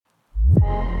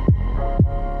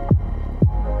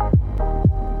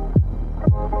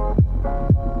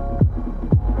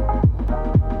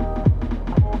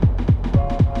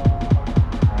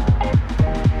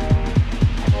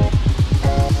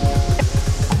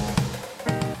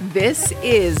This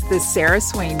is the Sarah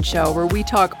Swain Show, where we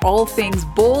talk all things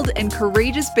bold and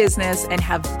courageous business and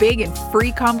have big and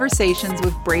free conversations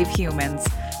with brave humans.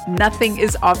 Nothing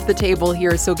is off the table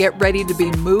here, so get ready to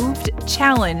be moved,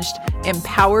 challenged,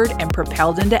 empowered, and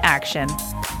propelled into action.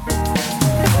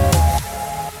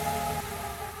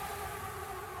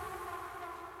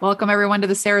 Welcome, everyone, to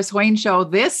the Sarah Swain Show.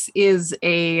 This is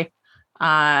a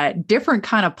different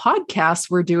kind of podcast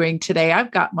we're doing today.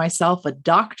 I've got myself a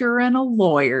doctor and a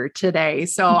lawyer today.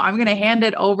 So I'm going to hand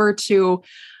it over to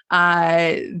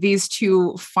these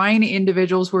two fine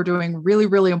individuals who are doing really,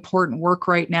 really important work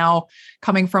right now,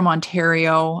 coming from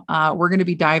Ontario. We're going to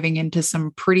be diving into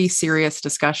some pretty serious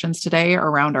discussions today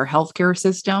around our healthcare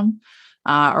system,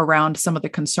 around some of the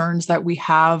concerns that we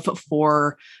have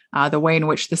for the way in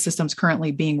which the system's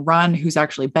currently being run, who's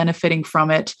actually benefiting from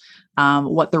it,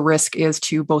 what the risk is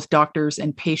to both doctors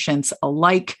and patients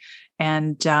alike,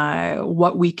 and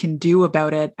what we can do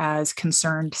about it as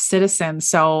concerned citizens.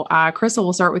 So, Crystal,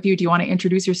 we'll start with you. Do you want to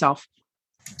introduce yourself?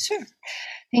 Sure.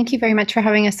 Thank you very much for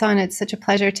having us on. It's such a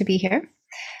pleasure to be here.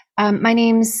 My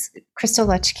name's Crystal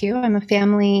Luchkiw. I'm a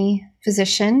family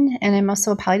physician, and I'm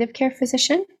also a palliative care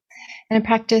physician. And I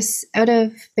practice out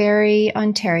of Barrie,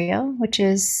 Ontario, which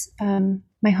is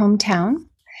my hometown.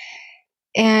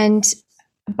 And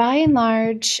by and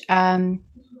large,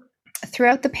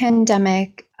 throughout the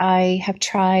pandemic, I have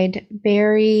tried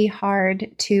very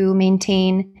hard to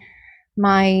maintain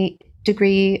my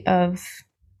degree of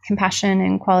compassion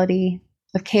and quality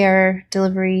of care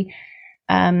delivery,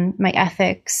 my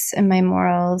ethics and my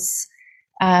morals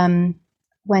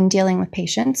when dealing with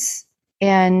patients.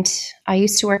 And I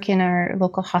used to work in our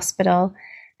local hospital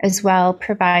as well,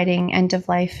 providing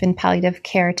end-of-life and palliative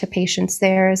care to patients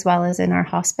there, as well as in our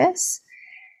hospice.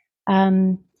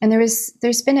 And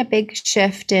there's been a big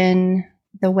shift in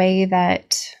the way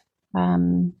that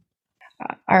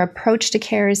our approach to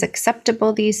care is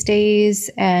acceptable these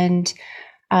days. And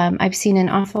I've seen an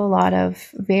awful lot of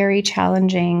very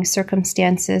challenging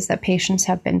circumstances that patients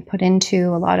have been put into,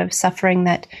 a lot of suffering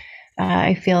that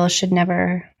I feel should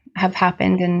never have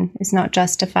happened and is not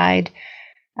justified.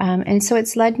 And so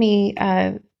it's led me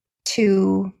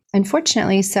to,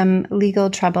 unfortunately, some legal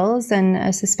troubles and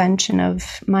a suspension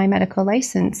of my medical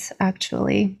license,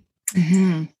 actually.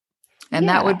 Mm-hmm. And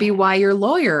that would be why your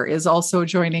lawyer is also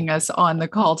joining us on the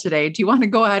call today. Do you want to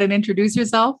go ahead and introduce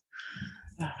yourself?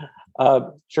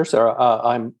 Sure, Sarah.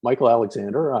 I'm Michael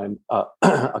Alexander. I'm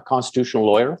a constitutional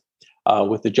lawyer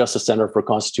with the Justice Center for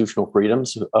Constitutional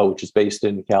Freedoms, which is based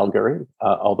in Calgary,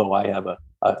 although I have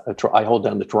I hold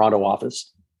down the Toronto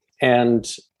office. And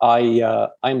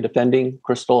I'm defending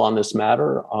Crystal on this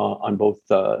matter on both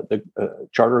the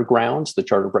charter grounds, the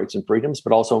Charter of Rights and Freedoms,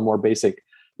 but also more basic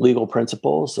legal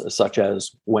principles, such as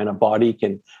when a body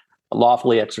can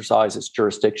lawfully exercise its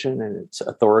jurisdiction and its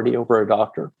authority over a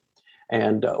doctor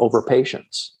and over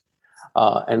patients.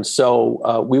 And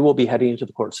so we will be heading into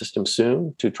the court system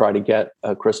soon to try to get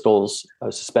Crystal's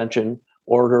suspension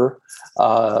order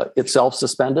itself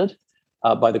suspended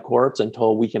by the courts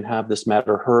until we can have this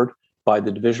matter heard by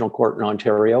the divisional court in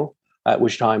Ontario, at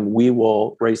which time we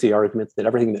will raise the argument that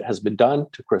everything that has been done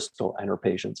to Crystal and her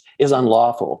patients is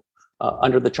unlawful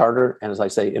under the charter, and as I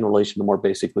say, in relation to more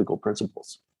basic legal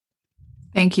principles.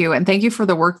 Thank you. And thank you for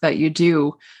the work that you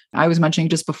do. I was mentioning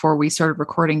just before we started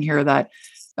recording here that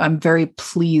I'm very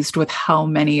pleased with how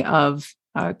many of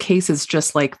cases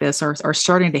just like this are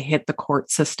starting to hit the court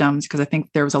systems, because I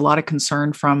think there was a lot of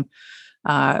concern from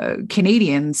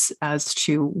Canadians as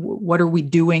to what are we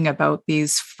doing about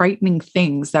these frightening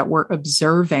things that we're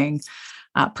observing,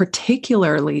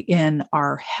 particularly in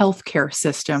our healthcare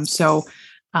system. So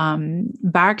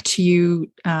back to you,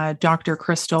 Dr.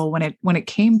 Crystal, when it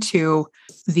came to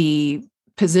the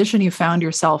position you found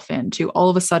yourself in, to all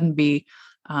of a sudden be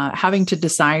having to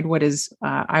decide what is,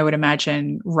 I would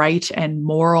imagine, right and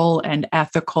moral and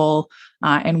ethical,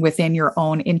 and within your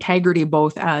own integrity,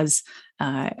 both as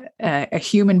a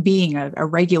human being, a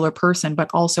regular person, but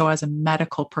also as a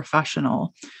medical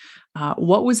professional.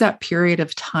 What was that period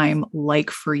of time like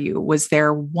for you? Was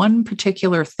there one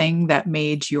particular thing that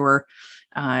made your,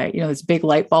 this big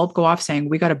light bulb go off saying,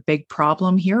 we got a big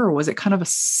problem here? Or was it kind of a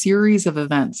series of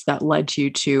events that led you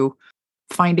to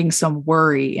finding some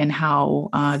worry in how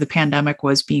the pandemic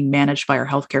was being managed by our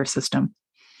healthcare system?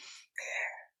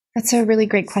 That's a really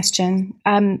great question.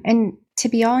 And to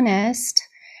be honest,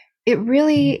 it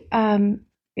really,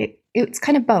 it's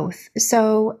kind of both.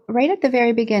 So right at the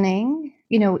very beginning,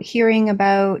 hearing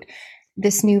about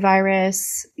this new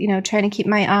virus, trying to keep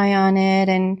my eye on it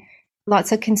and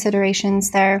lots of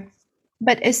considerations there.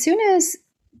 But as soon as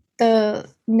the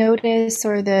notice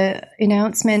or the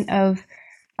announcement of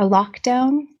a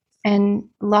lockdown and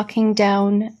locking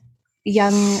down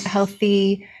young,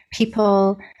 healthy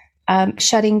people,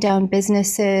 shutting down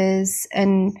businesses,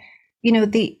 and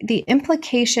the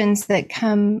implications that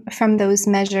come from those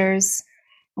measures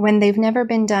when they've never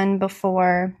been done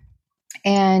before.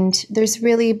 And there's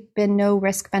really been no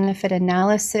risk-benefit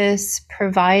analysis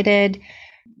provided.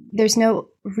 There's no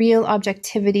real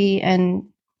objectivity and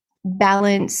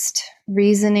balanced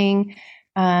reasoning.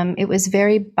 It was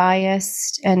very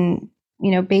biased and,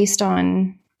 based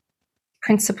on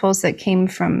principles that came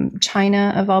from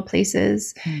China, of all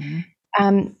places.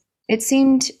 Mm-hmm. It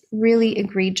seemed really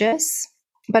egregious.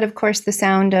 But of course, the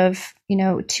sound of,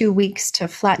 2 weeks to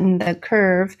flatten the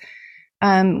curve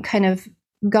kind of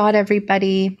got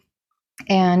everybody,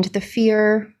 and the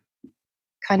fear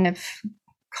kind of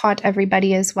caught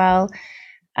everybody as well.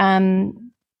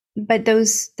 But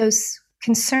those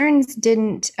concerns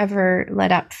didn't ever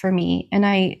let up for me. And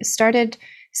I started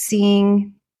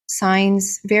seeing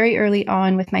signs very early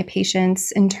on with my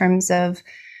patients in terms of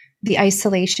the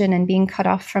isolation and being cut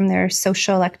off from their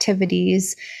social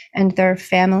activities and their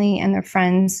family and their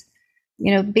friends.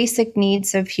 Basic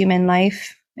needs of human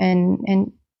life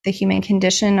and the human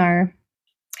condition are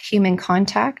human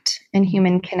contact and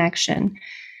human connection.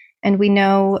 And we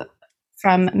know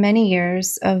from many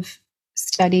years of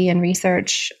study and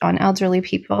research on elderly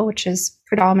people, which is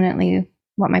predominantly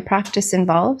what my practice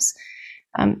involves,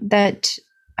 that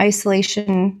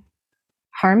isolation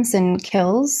harms and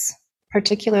kills,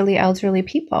 particularly elderly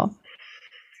people.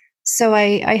 So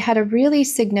I had a really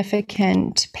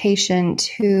significant patient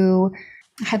who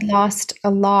had lost a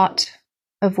lot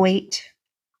of weight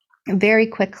very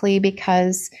quickly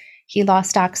because he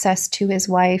lost access to his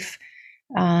wife,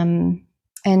 and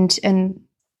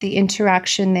the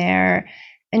interaction there,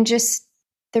 and just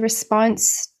the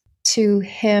response to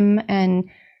him and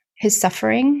his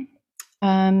suffering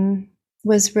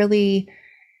was really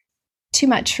too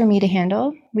much for me to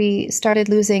handle. We started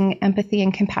losing empathy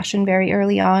and compassion very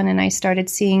early on, and I started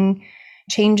seeing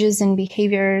changes in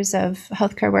behaviors of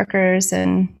healthcare workers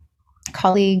and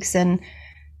colleagues, and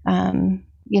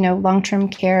long-term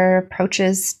care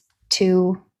approaches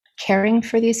to caring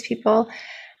for these people.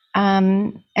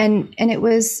 And it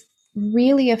was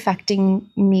really affecting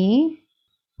me.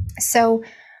 So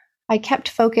I kept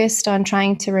focused on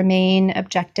trying to remain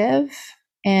objective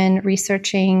and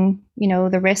researching,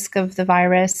 the risk of the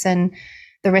virus and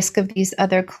the risk of these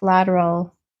other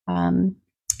collateral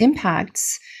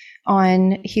impacts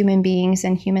on human beings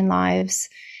and human lives.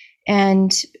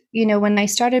 And, when I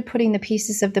started putting the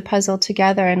pieces of the puzzle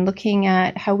together and looking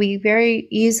at how we very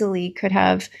easily could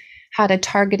have had a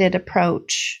targeted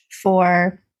approach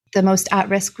for the most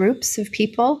at-risk groups of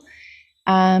people,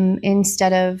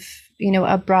 instead of,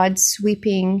 a broad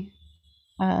sweeping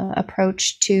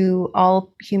approach to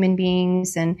all human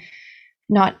beings, and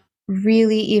not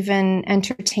really even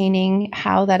entertaining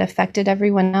how that affected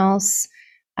everyone else.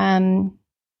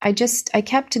 I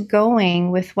kept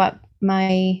going with what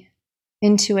my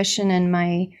intuition and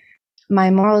my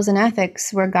morals and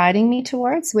ethics were guiding me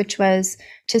towards, which was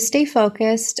to stay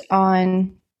focused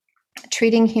on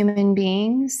treating human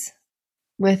beings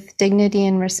with dignity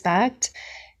and respect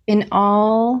in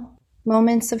all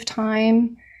moments of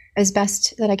time as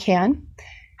best that I can.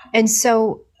 And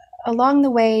so along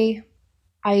the way,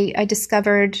 I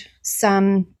discovered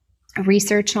some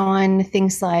research on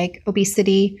things like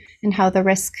obesity and how the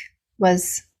risk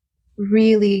was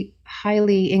really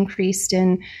highly increased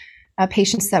in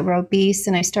patients that were obese.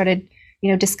 And I started,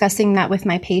 discussing that with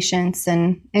my patients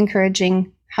and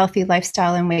encouraging healthy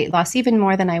lifestyle and weight loss even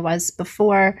more than I was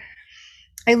before.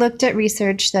 I looked at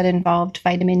research that involved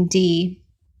vitamin D.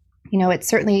 It's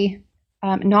certainly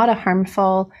not a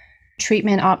harmful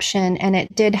treatment option, and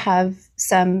it did have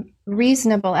some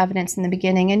reasonable evidence in the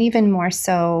beginning, and even more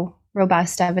so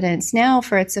robust evidence now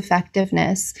for its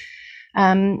effectiveness.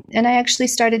 And I actually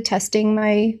started testing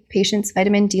my patients'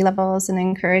 vitamin D levels and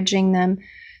encouraging them.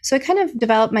 So I kind of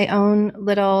developed my own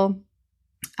little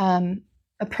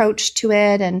approach to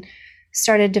it, and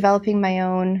started developing my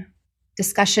own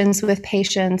discussions with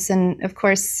patients. And of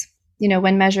course,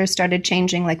 when measures started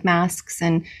changing, like masks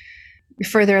and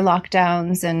further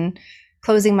lockdowns and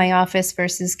closing my office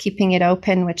versus keeping it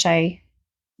open, which I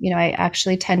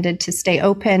actually tended to stay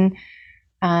open.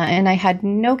 And I had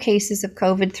no cases of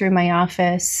COVID through my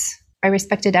office. I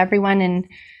respected everyone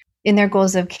in their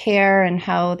goals of care and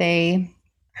how they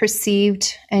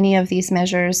perceived any of these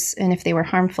measures, and if they were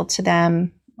harmful to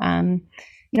them. I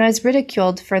was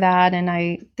ridiculed for that,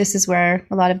 and this is where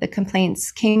a lot of the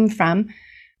complaints came from.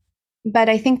 But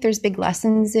I think there's big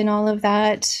lessons in all of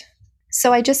that.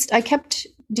 So I kept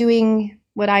doing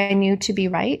what I knew to be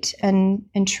right and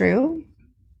true.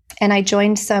 And I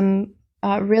joined some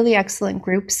really excellent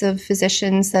groups of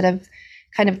physicians that have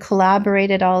kind of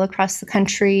collaborated all across the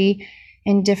country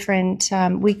in different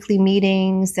weekly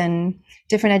meetings and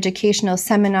different educational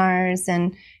seminars.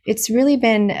 And it's really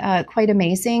been quite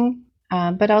amazing,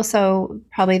 but also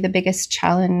probably the biggest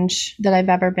challenge that I've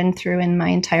ever been through in my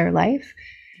entire life.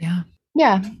 Yeah.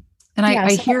 Yeah. And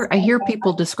I hear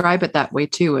people describe it that way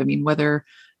too. I mean, whether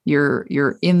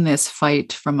you're in this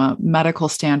fight from a medical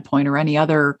standpoint or any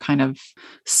other kind of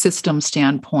system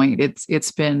standpoint,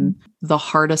 it's been the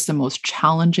hardest and most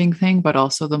challenging thing, but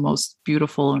also the most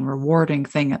beautiful and rewarding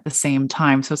thing at the same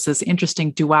time. So it's this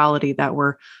interesting duality that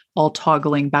we're all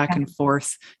toggling back and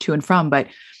forth to and from. But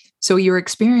so your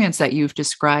experience that you've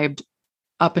described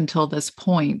up until this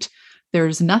point,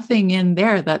 there's nothing in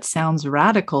there that sounds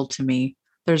radical to me.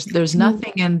 There's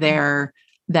nothing in there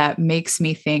that makes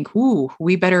me think, ooh,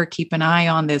 we better keep an eye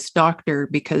on this doctor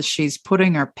because she's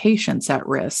putting our patients at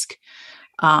risk.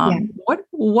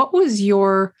 What was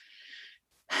your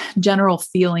general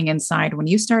feeling inside when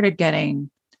you started getting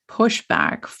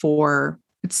pushback for,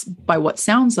 it's by what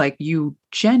sounds like you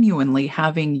genuinely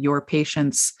having your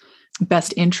patients'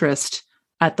 best interest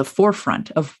at the forefront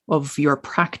of your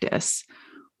practice?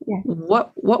 Yeah.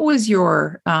 What was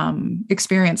your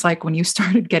experience like when you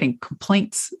started getting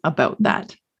complaints about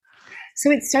that? So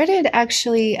it started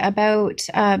actually about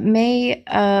probably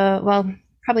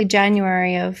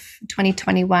January of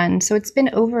 2021. So it's been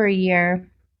over a year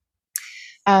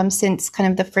since kind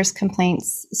of the first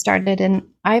complaints started. And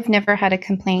I've never had a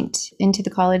complaint into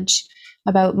the college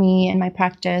about me and my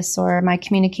practice or my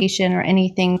communication or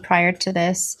anything prior to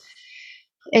this.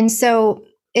 And so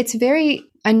it's very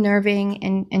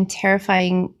unnerving and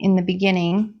terrifying in the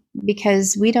beginning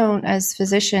because we don't, as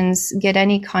physicians, get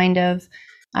any kind of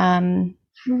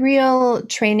real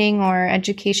training or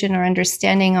education or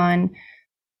understanding on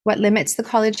what limits the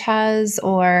college has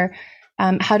or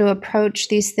how to approach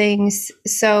these things.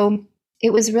 So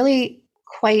it was really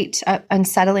quite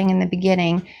unsettling in the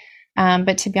beginning.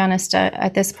 But to be honest,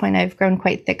 at this point, I've grown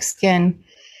quite thick skin.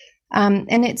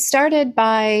 And it started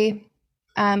by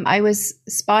I was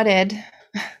spotted,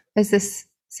 as this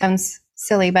sounds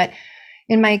silly, but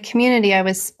in my community, I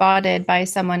was spotted by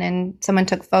someone, and someone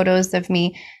took photos of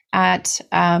me at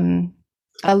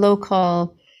a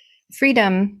local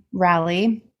freedom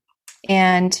rally.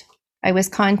 And I was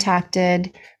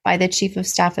contacted by the chief of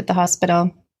staff at the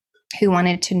hospital who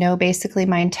wanted to know basically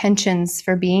my intentions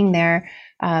for being there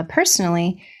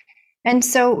personally. And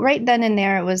so right then and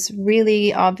there, it was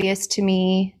really obvious to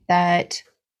me that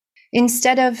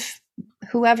instead of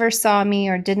whoever saw me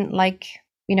or didn't like,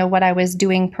 what I was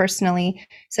doing personally,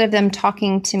 instead of them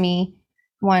talking to me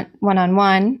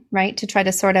one-on-one, right, to try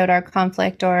to sort out our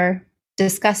conflict or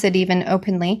discuss it even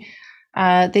openly,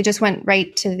 they just went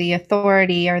right to the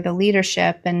authority or the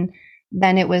leadership. And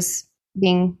then it was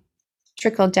being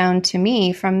trickled down to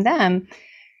me from them.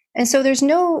 And so there's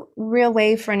no real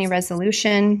way for any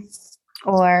resolution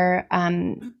or,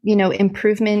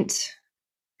 improvement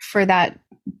for that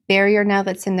barrier now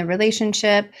that's in the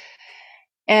relationship.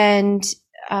 And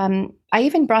I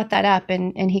even brought that up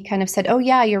and he kind of said, oh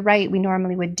yeah, you're right. We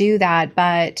normally would do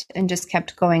that, and just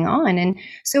kept going on. And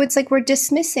so it's like, we're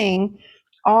dismissing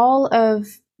all of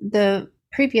the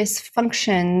previous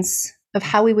functions of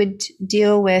how we would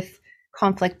deal with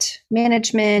conflict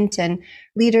management and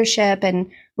leadership. And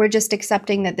we're just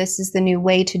accepting that this is the new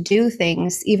way to do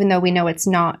things, even though we know it's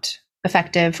not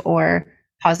effective or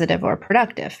positive or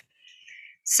productive.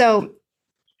 So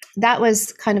that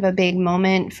was kind of a big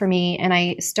moment for me. And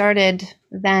I started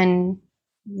then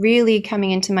really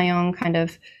coming into my own kind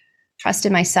of trust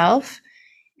in myself.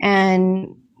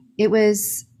 And it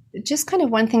was just kind of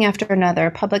one thing after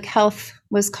another. Public health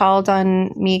was called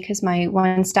on me because my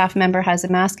one staff member has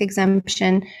a mask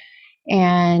exemption.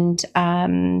 And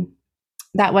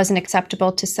that wasn't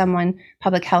acceptable to someone.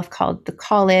 Public health called the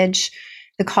college.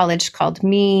 The college called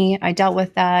me. I dealt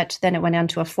with that. Then it went on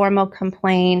to a formal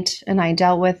complaint, and I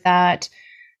dealt with that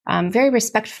very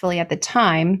respectfully at the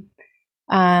time.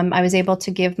 I was able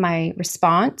to give my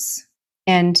response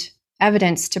and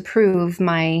evidence to prove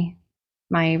my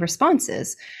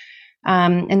responses.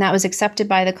 And that was accepted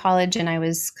by the college, and I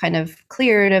was kind of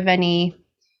cleared of any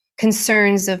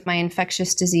concerns of my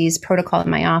infectious disease protocol in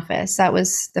my office. That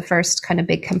was the first kind of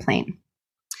big complaint.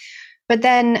 But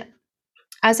then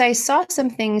as I saw some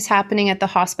things happening at the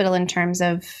hospital in terms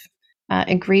of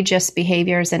egregious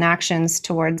behaviors and actions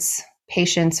towards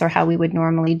patients or how we would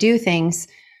normally do things,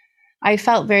 I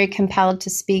felt very compelled to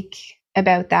speak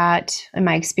about that and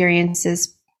my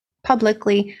experiences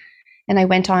publicly. And I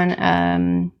went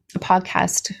on a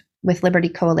podcast with Liberty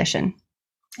Coalition.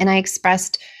 And I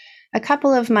expressed a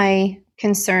couple of my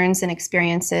concerns and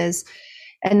experiences.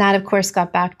 And that, of course,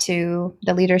 got back to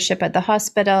the leadership at the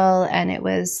hospital, and it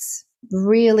was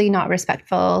really not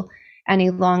respectful any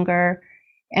longer.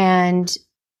 And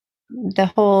the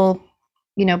whole,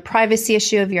 privacy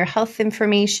issue of your health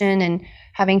information and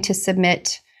having to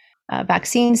submit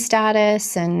vaccine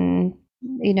status and,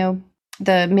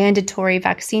 the mandatory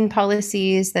vaccine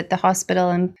policies that the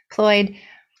hospital employed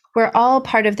were all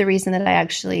part of the reason that I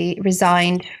actually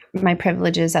resigned my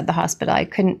privileges at the hospital. I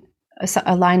couldn't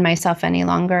align myself any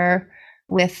longer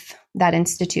with that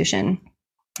institution.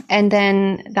 And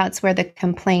then that's where the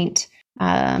complaint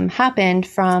happened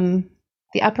from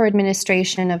the upper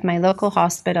administration of my local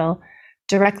hospital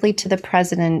directly to the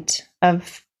president the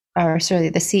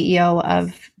CEO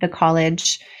of the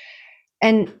college.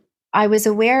 And I was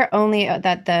aware only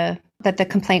that the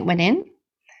complaint went in.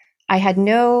 I had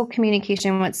no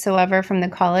communication whatsoever from the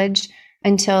college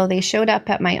until they showed up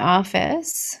at my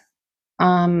office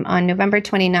on November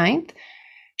 29th,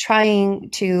 trying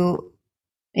to,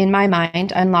 in my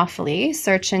mind, unlawfully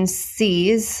search and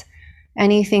seize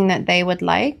anything that they would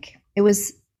like. It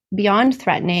was beyond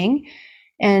threatening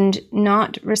and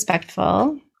not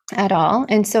respectful at all.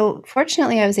 And so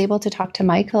fortunately, I was able to talk to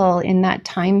Michael in that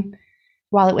time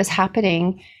while it was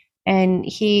happening, and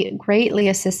he greatly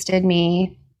assisted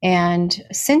me. And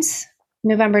since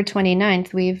November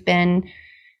 29th, we've been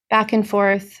back and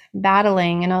forth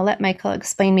battling, and I'll let Michael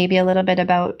explain maybe a little bit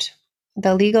about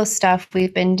the legal stuff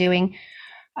we've been doing.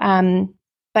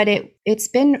 But it's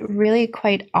been really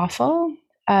quite awful.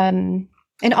 And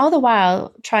all the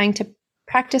while trying to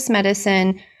practice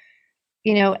medicine,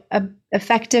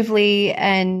 effectively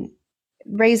and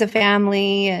raise a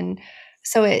family. And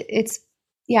so it's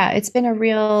been a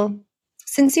real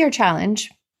sincere challenge,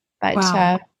 but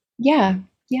wow. Yeah.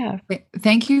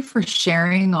 Thank you for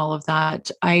sharing all of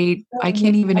that. I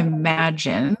can't even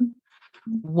imagine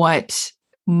what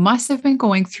must have been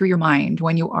going through your mind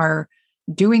when you are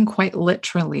doing quite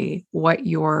literally what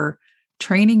your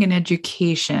training and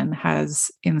education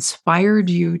has inspired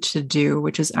you to do,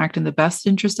 which is act in the best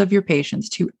interest of your patients,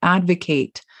 to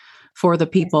advocate for the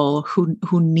people who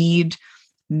need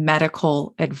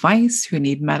medical advice, who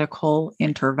need medical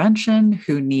intervention,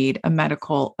 who need a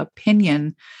medical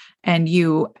opinion. And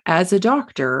you, as a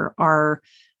doctor, are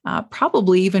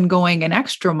probably even going an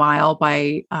extra mile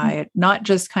by not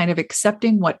just kind of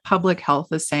accepting what public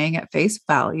health is saying at face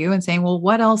value and saying, well,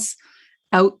 what else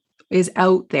is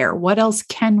out there? What else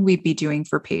can we be doing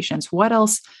for patients? What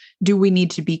else do we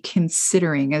need to be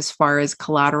considering as far as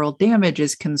collateral damage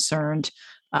is concerned,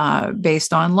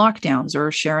 based on lockdowns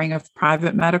or sharing of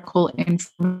private medical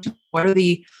information? What are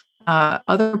the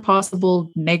other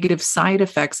possible negative side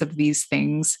effects of these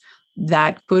things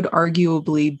that could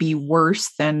arguably be worse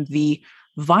than the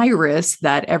virus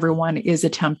that everyone is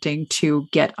attempting to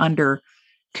get under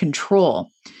control?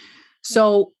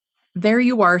 So there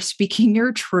you are, speaking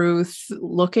your truth,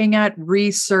 looking at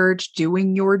research,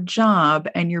 doing your job,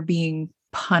 and you're being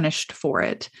punished for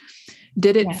it.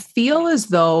 Did it feel as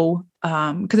though,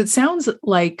 because it sounds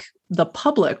like the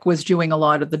public was doing a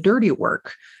lot of the dirty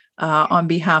work on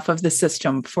behalf of the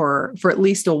system for at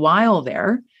least a while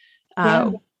there.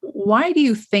 Why do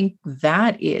you think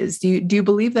that is? Do you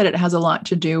believe that it has a lot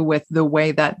to do with the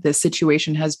way that the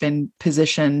situation has been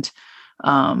positioned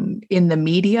in the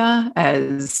media?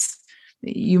 As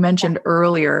you mentioned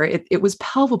earlier, it was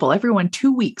palpable. Everyone,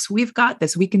 2 weeks, we've got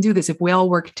this, we can do this if we all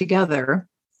work together.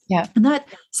 Yeah. And that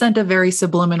sent a very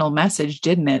subliminal message,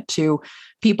 didn't it, to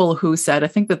people who said, I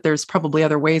think that there's probably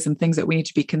other ways and things that we need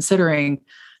to be considering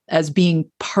as being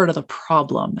part of the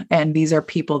problem. And these are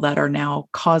people that are now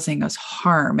causing us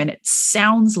harm. And it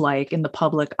sounds like in the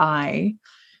public eye,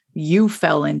 you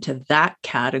fell into that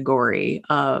category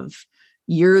of,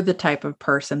 you're the type of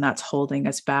person that's holding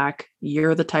us back.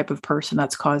 You're the type of person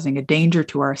that's causing a danger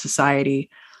to our society.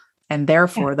 And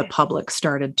therefore, the public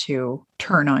started to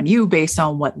turn on you based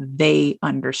on what they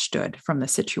understood from the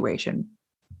situation.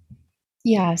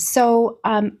 Yeah. So,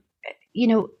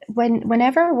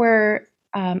 whenever we're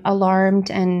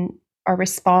alarmed and our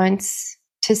response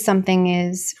to something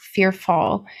is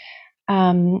fearful,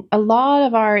 a lot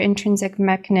of our intrinsic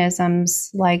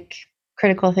mechanisms, like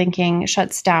critical thinking,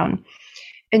 shuts down.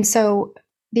 And so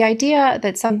the idea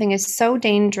that something is so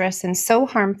dangerous and so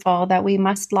harmful that we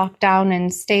must lock down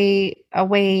and stay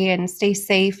away and stay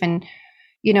safe and,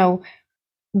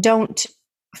 don't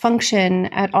function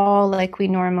at all like we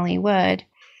normally would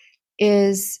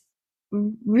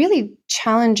really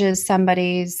challenges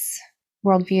somebody's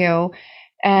worldview.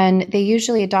 And they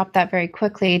usually adopt that very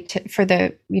quickly for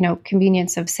the,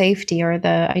 convenience of safety or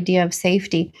the idea of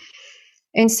safety.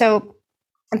 And so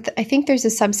I think there's a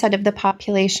subset of the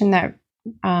population that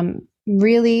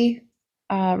really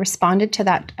responded to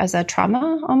that as a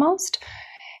trauma almost.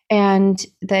 And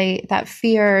that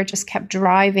fear just kept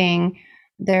driving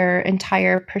their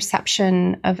entire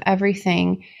perception of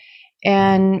everything.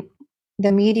 And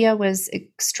the media was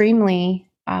extremely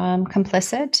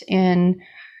complicit in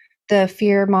the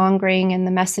fear mongering and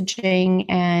the messaging.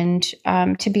 And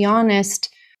to be honest,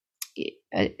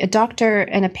 a doctor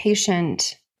and a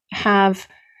patient have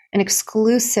an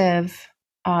exclusive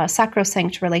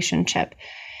sacrosanct relationship.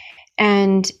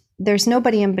 And there's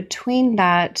nobody in between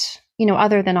that,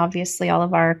 other than obviously all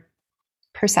of our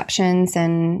perceptions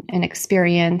and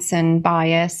experience and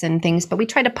bias and things, but we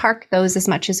try to park those as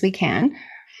much as we can.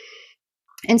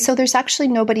 And so there's actually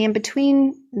nobody in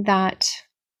between that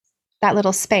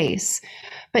little space.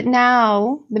 But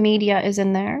now the media is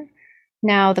in there.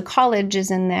 Now the college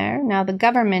is in there. Now the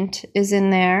government is in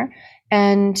there.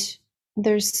 And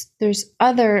there's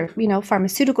other,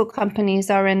 pharmaceutical companies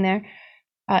are in there.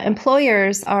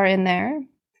 Employers are in there.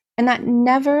 And that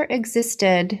never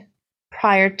existed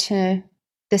prior to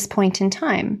this point in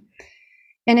time.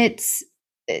 And it's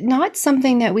not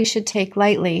something that we should take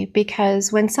lightly,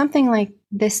 because when something like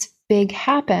this big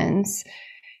happens,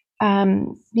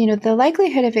 the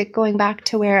likelihood of it going back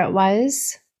to where it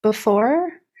was before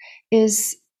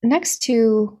is next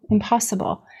to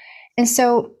impossible. And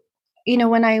so,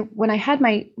 when I had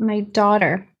my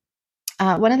daughter,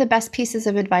 one of the best pieces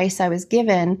of advice I was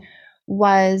given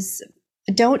was,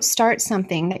 don't start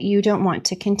something that you don't want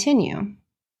to continue.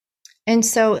 And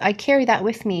so I carry that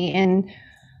with me in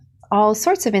all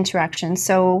sorts of interactions.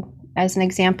 So as an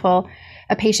example,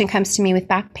 a patient comes to me with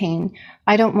back pain.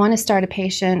 I don't want to start a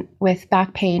patient with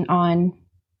back pain on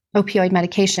opioid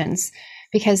medications,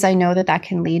 because I know that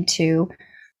can lead to,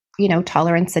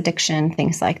 tolerance, addiction,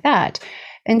 things like that.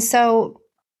 And so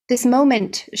this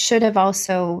moment should have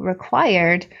also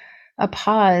required a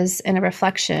pause and a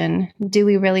reflection. Do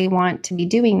we really want to be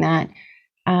doing that?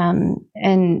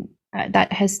 And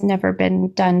that has never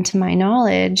been done to my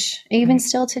knowledge, even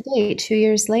still to date, 2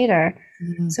 years later.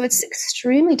 Mm-hmm. So it's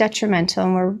extremely detrimental,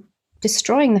 and we're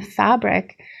destroying the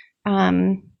fabric,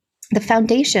 the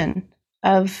foundation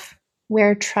of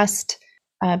where trust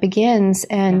begins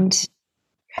and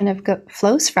kind of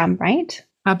flows from, right?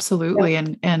 Absolutely. Yeah.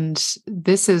 And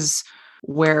this is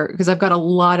where, because I've got a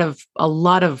lot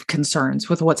of concerns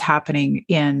with what's happening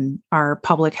in our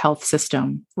public health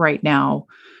system right now,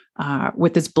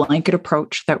 with this blanket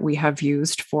approach that we have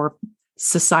used for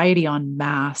society en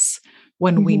masse,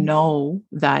 when we know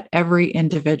that every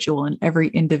individual and every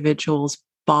individual's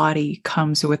body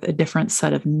comes with a different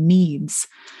set of needs.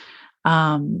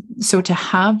 So to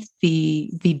have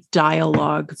the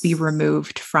dialogue be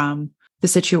removed from the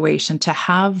situation, to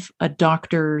have a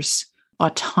doctor's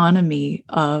autonomy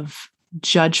of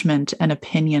judgment and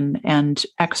opinion and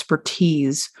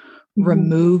expertise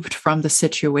removed from the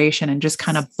situation and just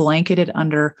kind of blanketed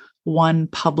under one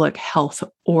public health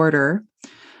order,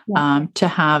 to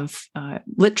have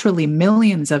literally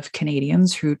millions of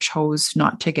Canadians who chose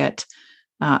not to get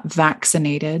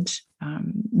vaccinated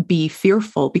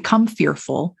become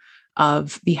fearful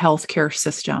of the healthcare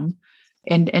system,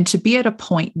 and to be at a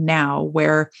point now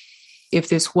where, if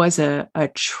this was a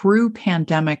true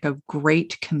pandemic of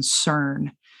great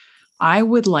concern, I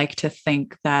would like to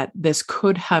think that this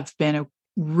could have been a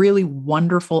really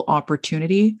wonderful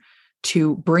opportunity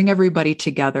to bring everybody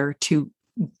together, to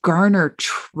garner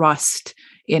trust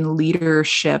in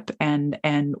leadership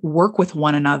and work with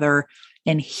one another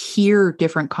and hear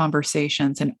different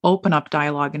conversations and open up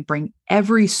dialogue and bring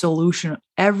every solution,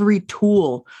 every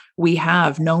tool we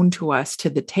have known to us to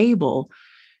the table,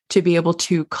 to be able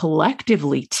to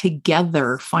collectively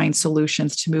together find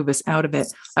solutions to move us out of it.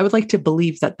 I would like to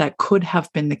believe that could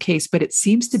have been the case, but it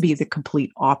seems to be the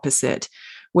complete opposite,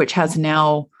 which has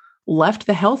now left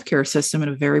the healthcare system in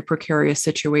a very precarious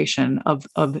situation of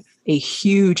a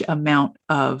huge amount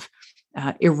of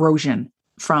erosion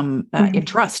from in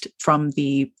trust from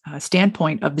the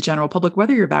standpoint of the general public,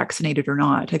 whether you're vaccinated or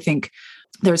not. I think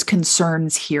there's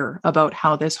concerns here about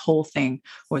how this whole thing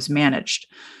was managed.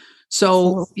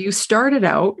 So you started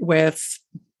out with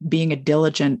being a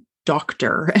diligent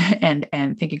doctor and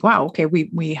thinking, wow, okay, we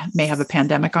may have a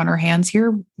pandemic on our hands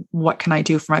here. What can I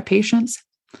do for my patients?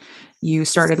 You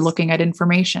started looking at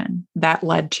information that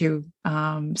led to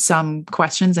some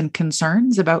questions and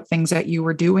concerns about things that you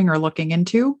were doing or looking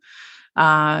into.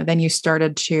 Then you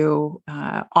started to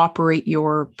operate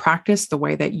your practice the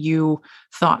way that you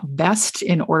thought best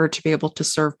in order to be able to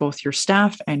serve both your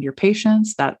staff and your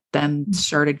patients. That then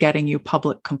started getting you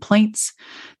public complaints.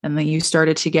 And then you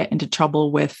started to get into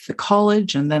trouble with the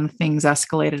college, and then things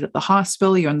escalated at the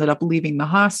hospital. You ended up leaving the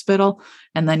hospital,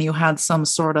 and then you had some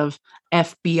sort of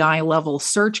FBI level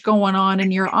search going on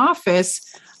in your office.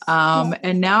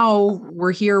 And now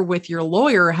we're here with your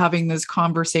lawyer having this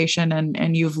conversation,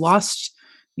 and you've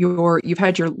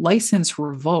had your license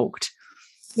revoked.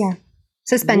 Yeah.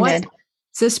 Suspended.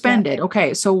 Suspended. Yeah.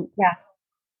 Okay. So yeah.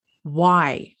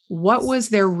 Why? What was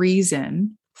their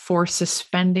reason for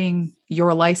suspending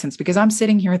your license? Because I'm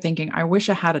sitting here thinking, I wish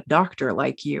I had a doctor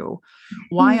like you.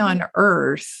 Why on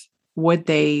earth would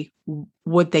they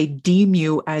deem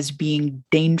you as being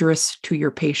dangerous to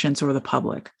your patients or the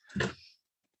public?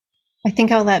 I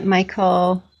think I'll let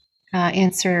Michael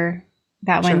answer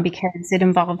that one, because it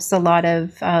involves a lot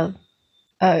of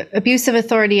abuse of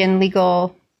authority and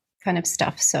legal kind of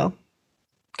stuff. So,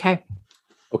 okay.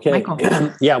 Michael.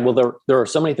 Yeah. Well, there are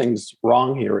so many things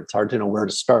wrong here. It's hard to know where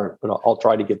to start, but I'll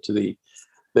try to get to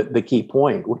the key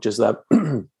point, which is that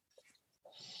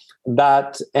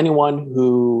that anyone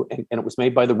who, and it was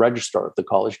made by the registrar of the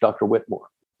college, Dr. Whitmore,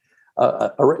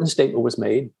 a written statement was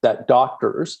made that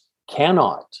doctors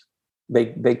cannot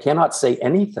say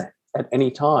anything at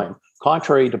any time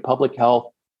contrary to public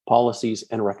health policies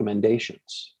and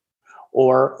recommendations.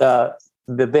 Or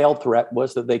the veiled threat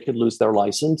was that they could lose their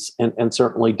license, and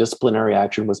certainly disciplinary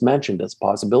action was mentioned as a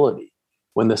possibility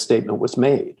when the statement was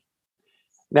made.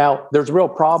 Now, there's a real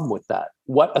problem with that.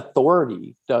 What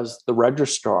authority does the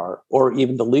registrar or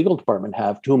even the legal department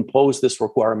have to impose this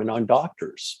requirement on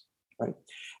doctors, right?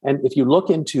 And if you look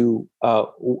into,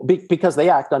 because they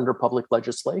act under public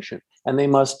legislation, and they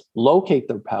must locate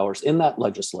their powers in that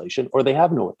legislation, or they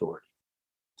have no authority.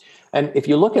 And if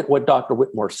you look at what Dr.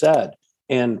 Whitmore said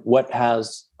and what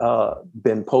has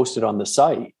been posted on the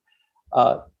site,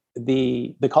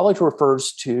 the college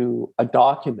refers to a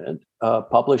document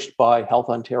published by Health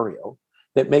Ontario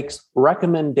that makes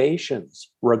recommendations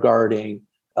regarding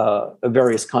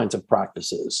various kinds of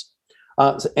practices.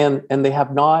 And they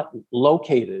have not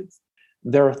located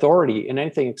their authority in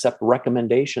anything except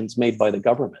recommendations made by the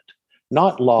government,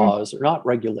 not laws or not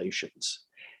regulations.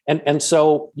 And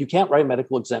so you can't write a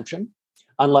medical exemption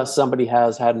unless somebody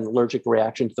has had an allergic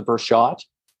reaction to the first shot,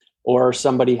 or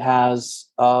somebody has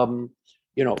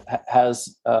developed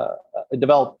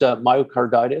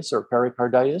myocarditis or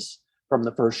pericarditis from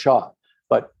the first shot.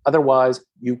 But otherwise,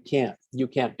 you can't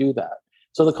do that.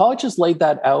 So the college has laid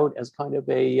that out as kind of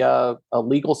a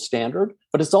legal standard,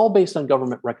 but it's all based on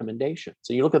government recommendations.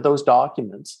 So you look at those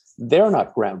documents, they're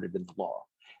not grounded in the law.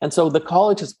 And so the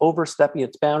college is overstepping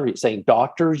its boundaries, saying,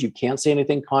 doctors, you can't say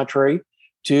anything contrary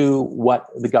to what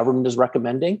the government is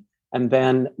recommending. And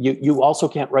then you also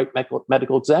can't write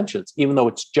medical exemptions, even though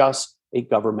it's just a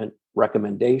government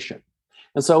recommendation.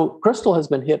 And so Crystal has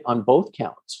been hit on both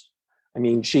counts. I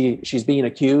mean, she's being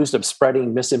accused of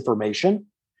spreading misinformation.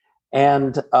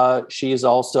 And she is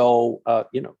also,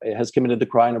 has committed the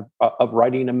crime of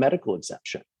writing a medical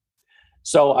exemption.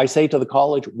 So I say to the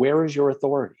college, where is your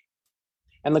authority?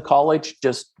 And the college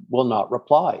just will not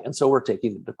reply. And so we're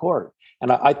taking them to court.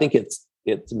 And I think it's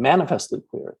manifestly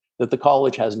clear that the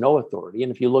college has no authority.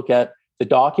 And if you look at the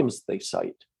documents they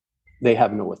cite, they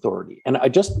have no authority. And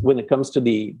when it comes to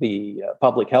the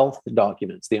public health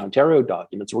documents, the Ontario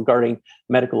documents regarding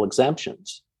medical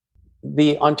exemptions,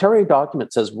 the Ontario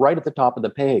document says right at the top of the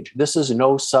page, this is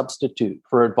no substitute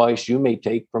for advice you may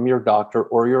take from your doctor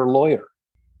or your lawyer.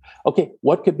 Okay,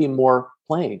 what could be more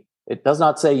plain? It does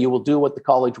not say you will do what the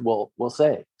college will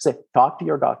say. Say, talk to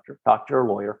your doctor, talk to your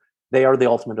lawyer. They are the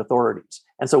ultimate authorities.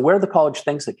 And so where the college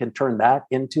thinks it can turn that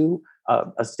into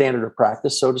a standard of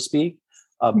practice, so to speak,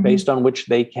 based on which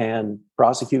they can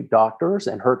prosecute doctors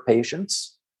and hurt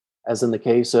patients, as in the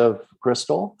case of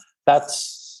Crystal,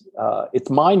 it's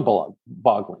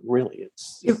mind-boggling, really.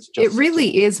 It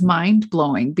really is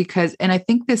mind-blowing because, and I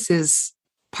think this is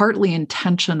partly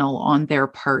intentional on their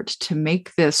part to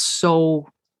make this so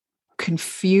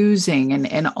confusing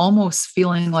and almost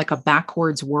feeling like a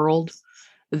backwards world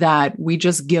that we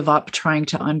just give up trying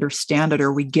to understand it,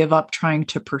 or we give up trying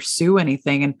to pursue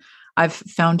anything. And I've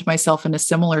found myself in a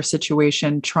similar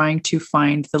situation trying to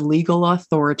find the legal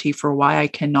authority for why I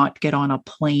cannot get on a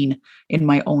plane in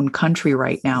my own country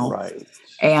right now. Right.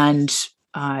 And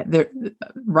the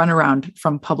runaround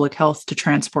from Public Health to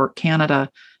Transport Canada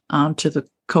to the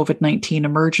COVID-19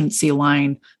 emergency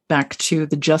line, back to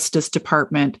the Justice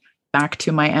Department, back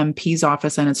to my MP's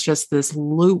office. And it's just this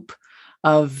loop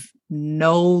of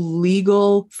no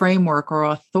legal framework or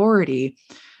authority.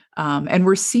 And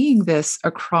we're seeing this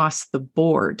across the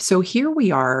board. So here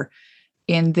we are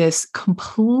in this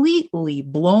completely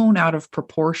blown out of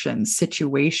proportion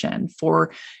situation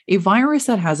for a virus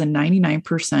that has a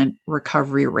 99%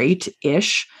 recovery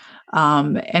rate-ish.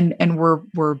 And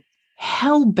we're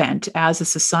hell-bent as a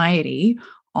society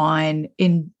on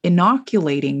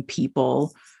inoculating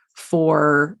people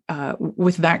for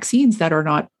with vaccines that are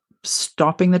not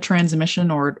stopping the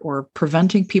transmission or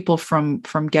preventing people from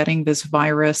getting this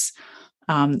virus,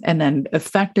 and then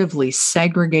effectively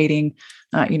segregating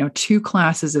two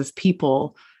classes of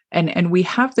people. And we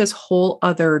have this whole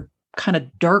other kind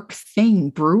of dark thing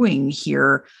brewing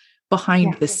here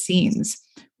behind the scenes.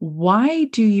 Why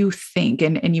do you think,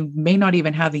 and you may not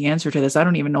even have the answer to this, I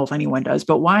don't even know if anyone does,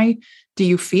 but why do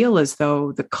you feel as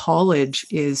though the college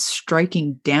is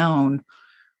striking down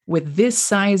with this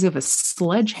size of a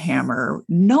sledgehammer,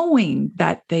 knowing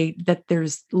that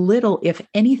there's little, if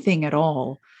anything at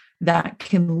all, that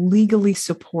can legally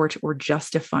support or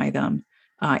justify them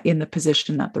in the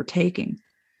position that they're taking?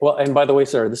 Well, and by the way,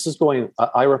 Sarah,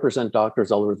 I represent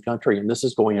doctors all over the country, and this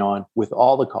is going on with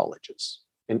all the colleges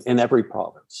in every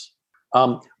province.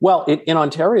 In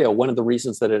Ontario, one of the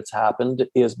reasons that it's happened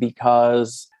is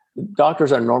because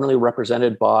doctors are normally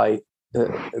represented by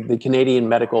the Canadian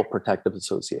Medical Protective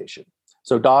Association.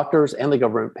 So doctors and the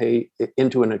government pay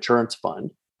into an insurance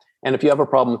fund. And if you have a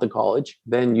problem with the college,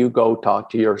 then you go talk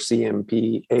to your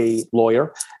CMPA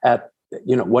lawyer at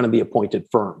one of the appointed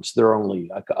firms. There are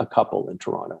only a couple in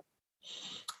Toronto.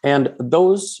 And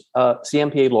those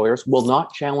CMPA lawyers will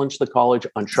not challenge the college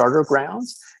on charter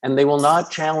grounds, and they will not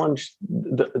challenge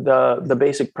the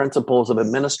basic principles of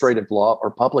administrative law or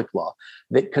public law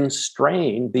that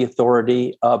constrain the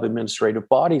authority of administrative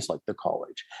bodies like the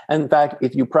college. And in fact,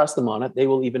 if you press them on it, they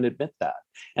will even admit that.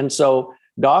 And so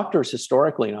doctors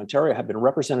historically in Ontario have been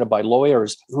represented by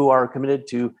lawyers who are committed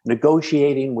to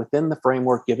negotiating within the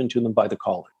framework given to them by the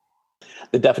college.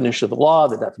 The definition of the law,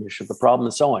 the definition of the problem,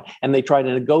 and so on. And they try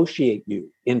to negotiate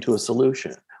you into a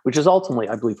solution, which is ultimately,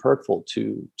 I believe, hurtful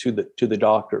to the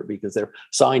doctor, because they're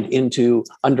signed into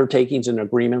undertakings and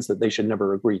agreements that they should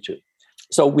never agree to.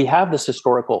 So we have this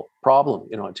historical problem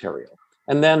in Ontario.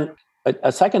 And then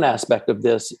a second aspect of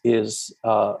this is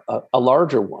a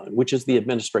larger one, which is the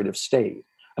administrative state.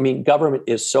 I mean, government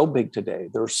is so big today.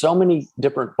 There are so many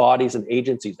different bodies and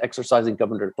agencies exercising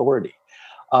government authority.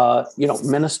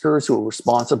 Ministers who are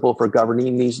responsible for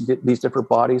governing these different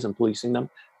bodies and policing them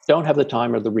don't have the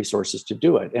time or the resources to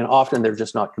do it. And often they're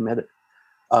just not committed.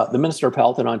 The Minister of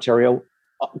Health in Ontario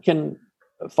can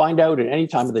find out at any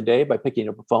time of the day by picking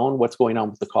up a phone what's going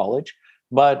on with the college.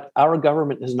 But our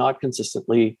government has not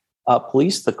consistently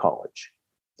policed the college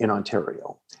in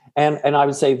Ontario. And I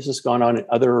would say this has gone on in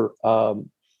other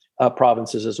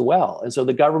provinces as well. And so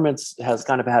the government has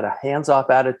kind of had a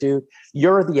hands-off attitude.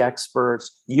 You're the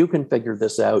experts. You can figure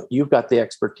this out. You've got the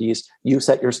expertise. You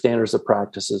set your standards of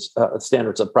practice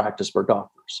for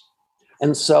doctors.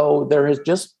 And so there has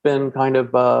just been kind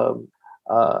of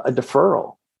a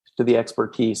deferral to the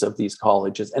expertise of these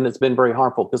colleges. And it's been very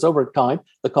harmful, because over time,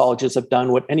 the colleges have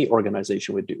done what any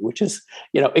organization would do, which is,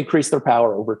 increase their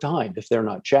power over time if they're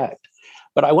not checked.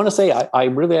 But I want to say I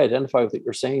really identify with what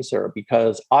you're saying, Sarah,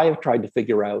 because I have tried to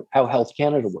figure out how Health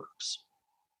Canada works.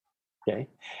 Okay.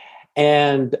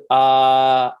 And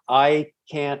I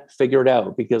can't figure it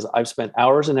out, because I've spent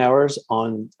hours and hours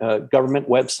on government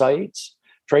websites,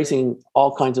 tracing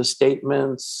all kinds of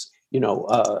statements,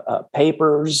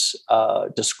 papers,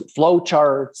 flow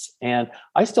charts, and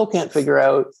I still can't figure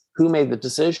out who made the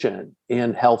decision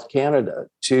in Health Canada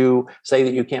to say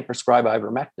that you can't prescribe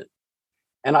ivermectin.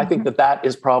 And I think that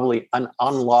is probably an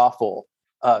unlawful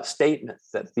statement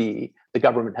that the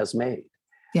government has made.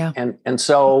 Yeah. And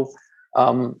so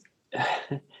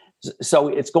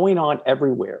it's going on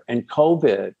everywhere. And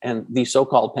COVID and the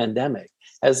so-called pandemic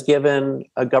has given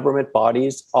government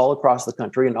bodies all across the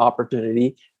country an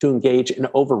opportunity to engage in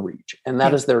overreach. And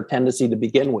that is their tendency to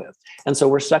begin with. And so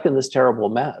we're stuck in this terrible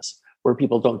mess where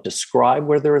people don't describe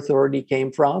where their authority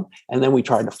came from. And then we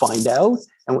try to find out.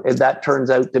 And that turns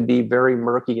out to be very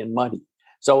murky and muddy.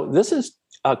 So this is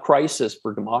a crisis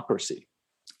for democracy.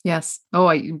 Yes.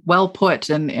 Oh, well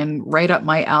put. And right up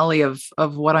my alley of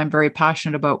what I'm very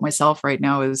passionate about myself right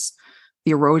now is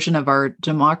the erosion of our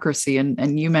democracy.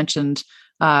 And you mentioned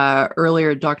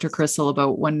earlier, Dr. Crystal,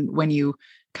 about when you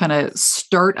kind of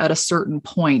start at a certain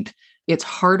point, it's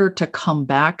harder to come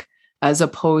back, as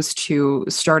opposed to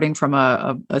starting from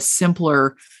a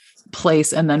simpler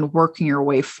place and then working your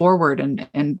way forward.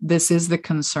 And this is the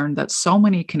concern that so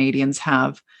many Canadians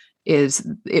have, is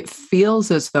it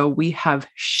feels as though we have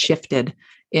shifted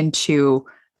into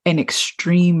an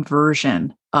extreme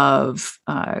version of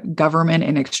government,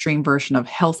 an extreme version of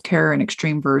healthcare, an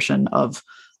extreme version of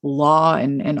law,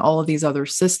 and all of these other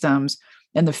systems.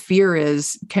 And the fear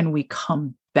is, can we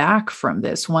come back from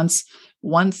this once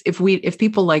if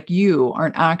people like you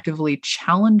aren't actively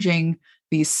challenging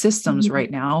these systems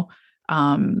right now?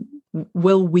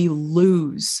 Will we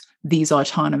lose these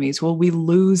autonomies? Will we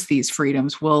lose these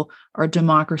freedoms? Will our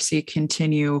democracy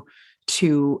continue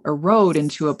to erode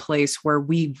into a place where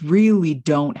we really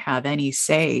don't have any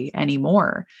say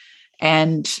anymore?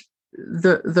 And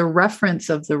the reference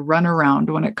of the runaround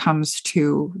when it comes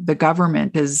to the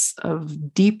government is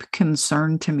of deep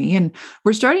concern to me. And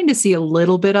we're starting to see a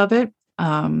little bit of it.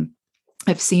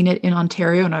 I've seen it in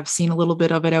Ontario, and I've seen a little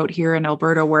bit of it out here in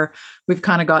Alberta, where we've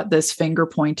kind of got this finger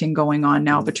pointing going on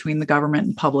now between the government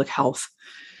and public health.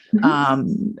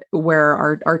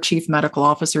 Where our chief medical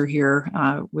officer here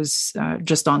was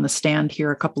just on the stand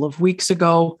here a couple of weeks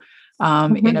ago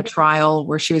in a trial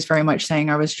where she was very much saying,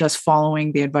 I was just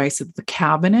following the advice of the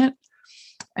cabinet.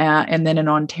 And then in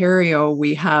Ontario,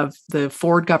 we have the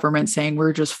Ford government saying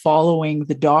we're just following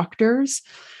the doctors.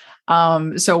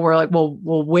 So we're like, well,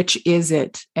 which is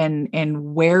it?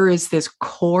 And where is this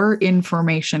core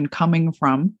information coming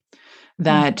from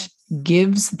that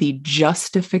gives the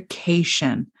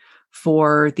justification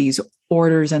for these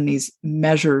orders and these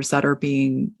measures that are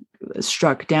being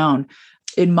struck down?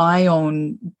 In my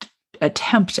own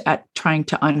attempt at trying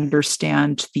to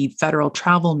understand the federal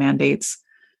travel mandates,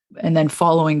 and then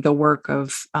following the work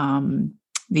of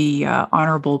the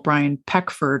Honorable Brian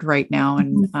Peckford right now,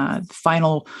 and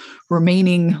final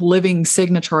remaining living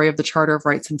signatory of the Charter of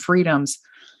Rights and Freedoms,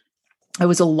 I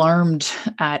was alarmed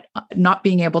at not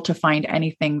being able to find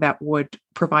anything that would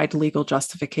provide legal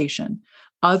justification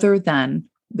other than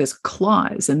this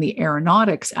clause in the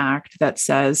Aeronautics Act that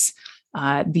says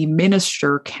the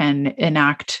minister can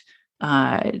enact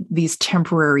these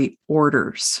temporary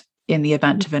orders in the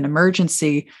event of an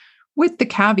emergency, with the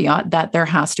caveat that there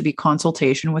has to be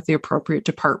consultation with the appropriate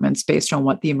departments based on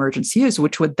what the emergency is,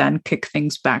 which would then kick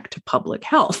things back to public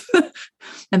health.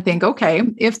 And think, okay,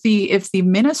 if the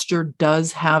minister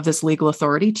does have this legal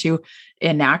authority to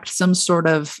enact some sort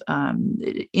of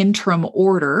interim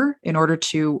order in order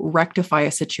to rectify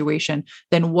a situation,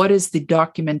 then what is the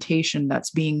documentation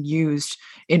that's being used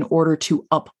in order to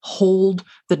uphold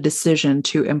the decision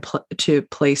to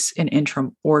place an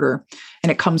interim order?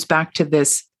 And it comes back to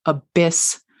this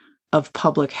abyss of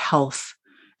public health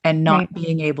and not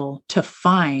being able to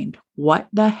find what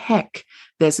the heck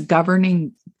this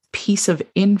governing piece of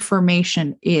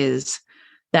information is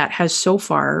that has so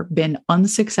far been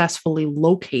unsuccessfully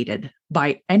located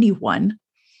by anyone.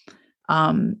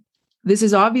 This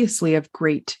is obviously of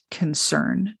great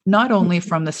concern, not only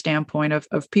from the standpoint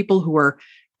of people who are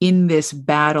in this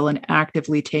battle and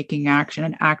actively taking action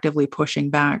and actively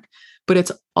pushing back, but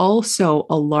it's also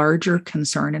a larger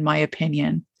concern, in my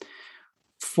opinion,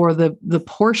 for the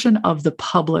portion of the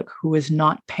public who is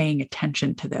not paying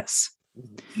attention to this.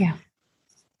 Yeah.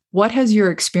 What has your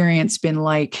experience been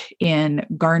like in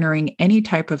garnering any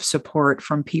type of support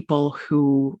from people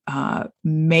who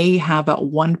may have at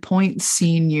one point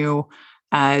seen you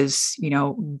as,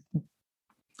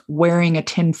 wearing a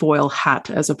tinfoil hat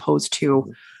as opposed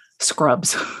to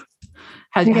scrubs?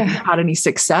 Have you had any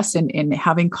success in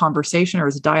having conversation, or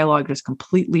is dialogue just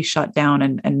completely shut down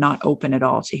and not open at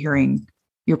all to hearing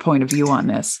your point of view on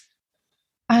this?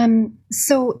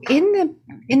 So in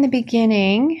the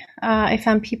beginning, I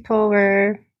found people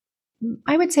were,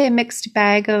 I would say, a mixed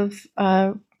bag of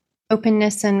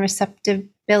openness and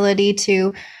receptibility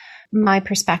to my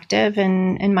perspective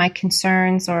and my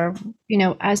concerns. Or,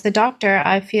 as the doctor,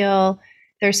 I feel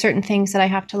there are certain things that I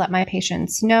have to let my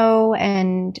patients know.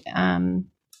 And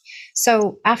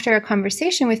so after a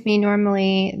conversation with me,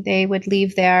 normally they would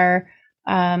leave there,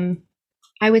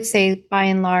 I would say, by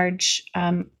and large,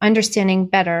 understanding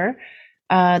better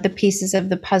the pieces of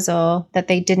the puzzle that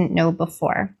they didn't know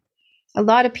before. A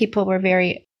lot of people were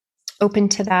very open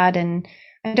to that, and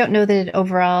I don't know that it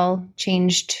overall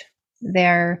changed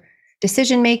their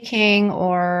decision-making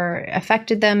or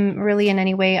affected them really in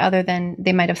any way other than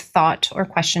they might have thought or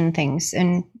questioned things.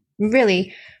 And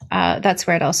really, that's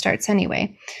where it all starts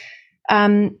anyway.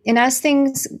 And as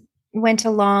things went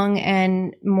along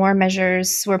and more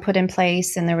measures were put in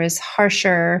place and there was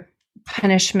harsher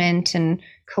punishment and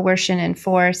coercion and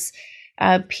force,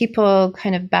 people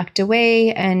kind of backed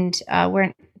away and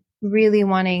weren't really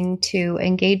wanting to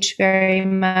engage very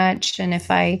much. And if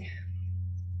I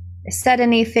said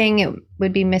anything, it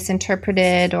would be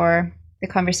misinterpreted or the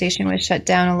conversation was shut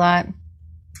down a lot.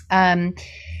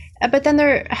 But then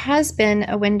there has been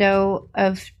a window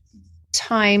of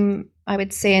time, I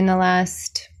would say, in the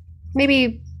last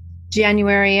maybe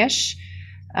January-ish,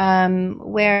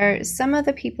 where some of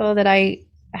the people that I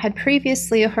had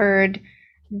previously heard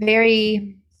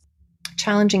very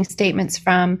challenging statements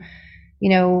from,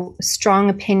 strong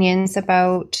opinions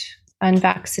about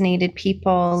unvaccinated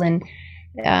people, and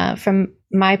from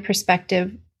my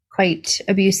perspective, quite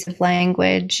abusive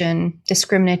language and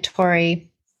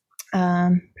discriminatory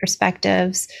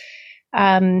perspectives.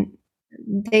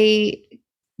 They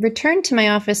returned to my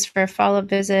office for a follow-up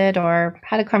visit or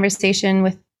had a conversation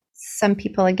with some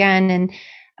people again, and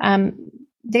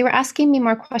they were asking me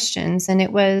more questions, and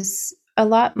it was a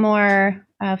lot more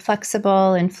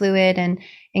flexible and fluid and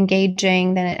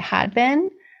engaging than it had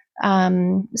been.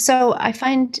 So I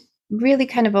find really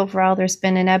kind of overall there's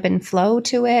been an ebb and flow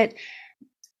to it.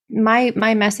 My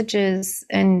messages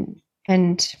and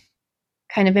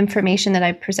kind of information that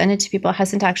I presented to people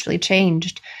hasn't actually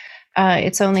changed.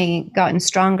 It's only gotten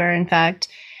stronger, in fact.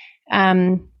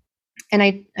 And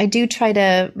I do try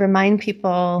to remind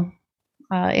people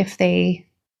if they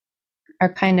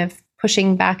are kind of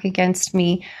pushing back against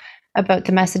me about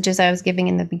the messages I was giving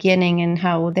in the beginning and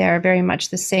how they're very much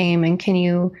the same. And can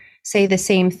you say the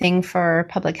same thing for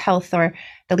public health or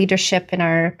the leadership in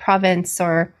our province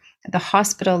or at the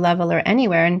hospital level or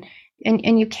anywhere?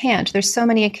 And you can't. There's so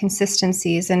many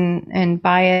inconsistencies and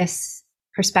bias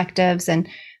perspectives, and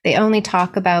they only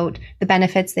talk about the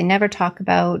benefits. They never talk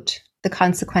about the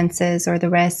consequences or the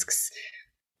risks.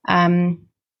 And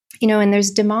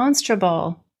there's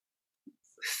demonstrable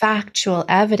factual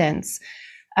evidence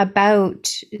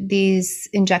about these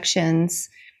injections.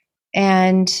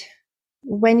 And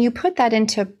when you put that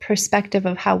into perspective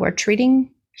of how we're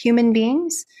treating human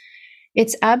beings,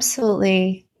 it's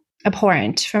absolutely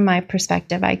abhorrent from my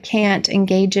perspective. I can't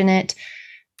engage in it.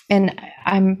 And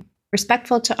I'm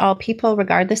respectful to all people,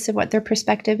 regardless of what their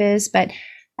perspective is. But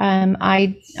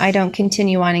I don't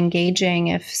continue on engaging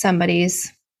if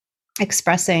somebody's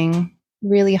expressing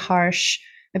really harsh,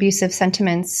 abusive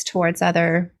sentiments towards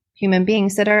other human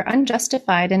beings that are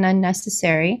unjustified and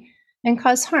unnecessary and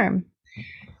cause harm.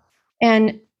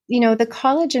 And, the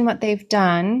college and what they've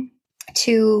done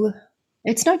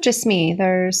it's not just me.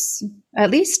 There's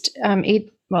at least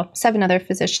 7 other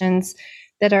physicians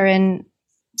that are in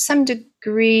some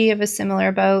degree of a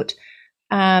similar boat.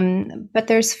 But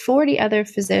there's 40 other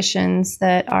physicians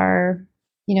that are,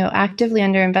 actively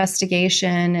under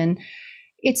investigation. And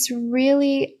it's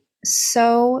really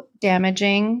so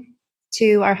damaging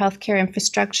to our healthcare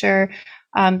infrastructure,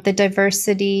 the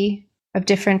diversity of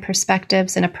different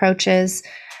perspectives and approaches.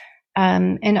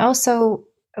 And also,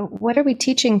 what are we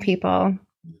teaching people?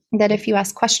 That if you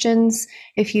ask questions,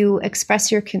 if you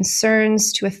express your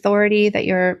concerns to authority, that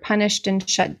you're punished and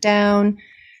shut down.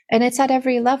 And it's at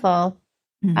every level.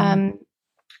 Mm-hmm.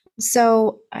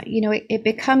 So, it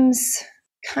becomes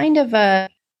kind of a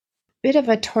bit of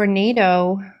a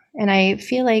tornado. And I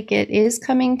feel like it is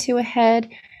coming to a head,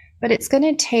 but it's going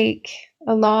to take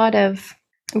a lot of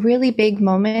really big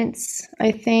moments,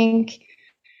 I think.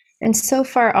 And so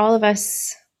far, all of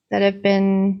us that have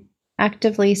been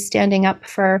actively standing up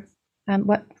for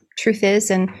what truth is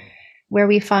and where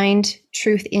we find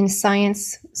truth in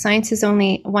science. Science is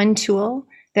only one tool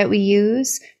that we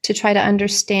use to try to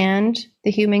understand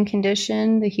the human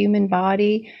condition, the human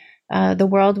body, the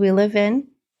world we live in,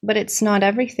 but it's not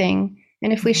everything.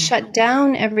 And if we shut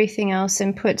down everything else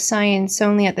and put science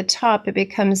only at the top, it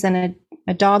becomes then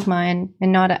a dogma and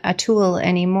not a tool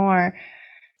anymore.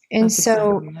 And that's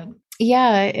so, exactly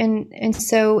yeah. And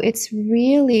so it's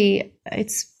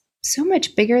so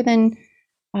much bigger than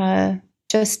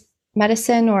just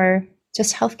medicine or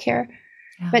just healthcare.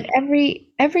 Yeah. But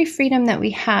every freedom that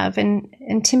we have,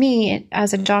 and to me,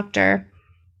 as a doctor,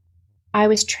 I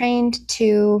was trained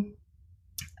to,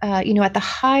 at the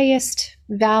highest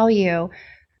value,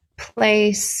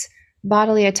 place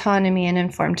bodily autonomy and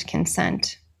informed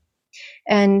consent.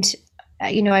 And,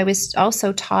 I was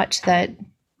also taught that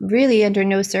really under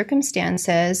no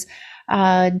circumstances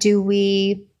do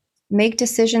we make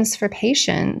decisions for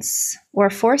patients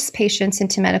or force patients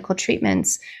into medical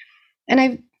treatments. And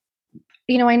I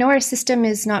know our system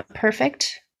is not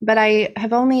perfect, but I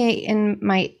have only in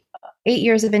my 8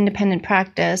 years of independent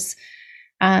practice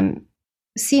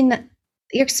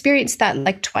experienced that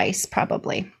like twice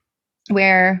probably,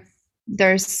 where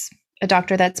there's a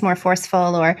doctor that's more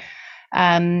forceful or,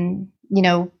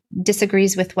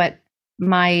 disagrees with what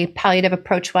my palliative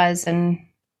approach was and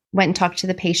went and talked to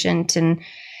the patient. And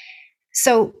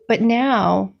so, but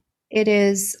now it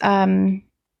is,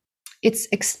 it's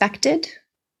expected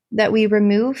that we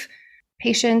remove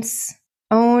patients'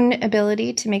 own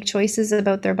ability to make choices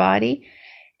about their body.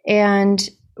 And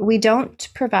we don't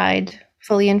provide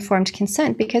fully informed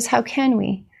consent because how can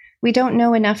we? We don't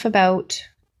know enough about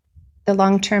the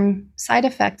long-term side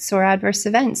effects or adverse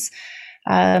events.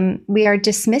 We are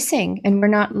dismissing, and we're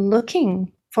not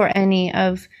looking for any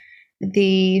of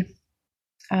the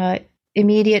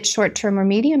immediate short-term or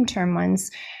medium-term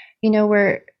ones.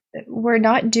 We're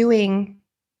not doing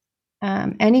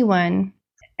anyone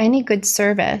any good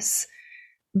service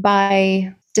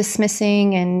by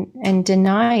dismissing and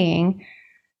denying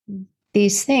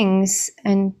these things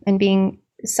and being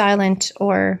silent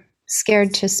or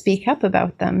scared to speak up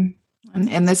about them.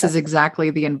 And this is exactly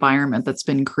the environment that's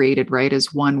been created, right?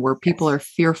 Is one where people are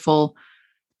fearful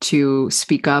to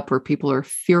speak up, or people are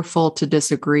fearful to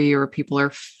disagree, or people are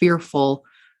fearful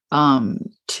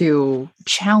to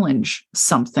challenge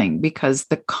something because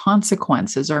the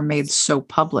consequences are made so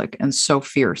public and so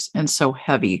fierce and so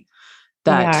heavy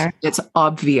that it's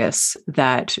obvious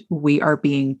that we are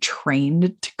being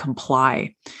trained to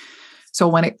comply. So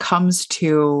when it comes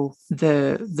to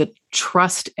the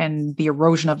trust and the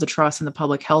erosion of the trust in the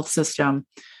public health system,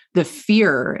 the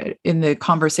fear in the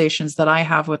conversations that I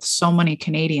have with so many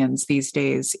Canadians these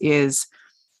days is,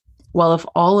 well, if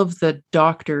all of the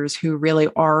doctors who really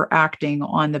are acting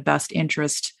in the best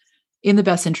interest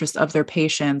of their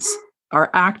patients are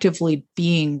actively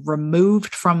being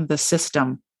removed from the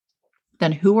system,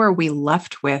 then who are we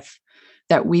left with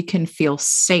that we can feel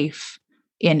safe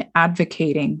in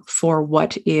advocating for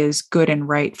what is good and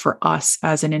right for us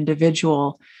as an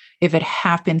individual if it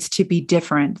happens to be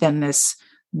different than this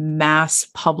mass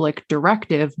public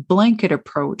directive blanket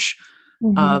approach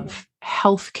of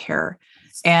healthcare?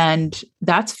 And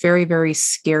that's very, very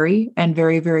scary and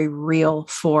very, very real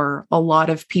for a lot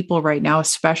of people right now,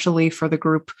 especially for the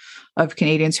group of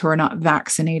Canadians who are not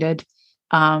vaccinated,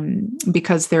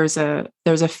 because there's a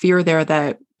fear there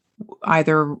that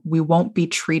either we won't be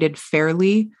treated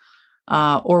fairly,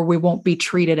 or we won't be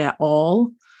treated at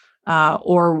all,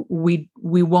 or we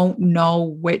won't know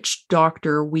which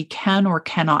doctor we can or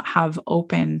cannot have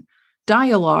open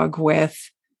dialogue with,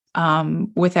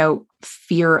 without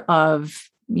fear of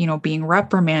being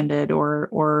reprimanded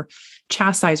or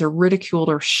chastised or ridiculed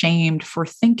or shamed for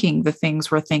thinking the things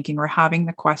we're thinking or having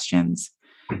the questions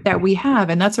that we have.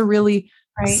 And that's a really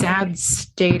sad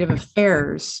state of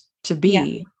affairs to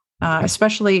be,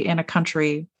 especially in a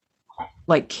country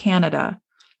like Canada,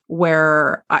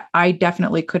 where I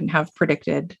definitely couldn't have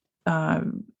predicted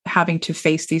having to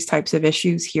face these types of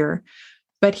issues here.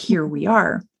 But here we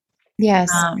are. Yes.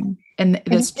 And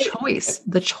this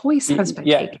the choice has been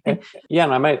taken. Yeah,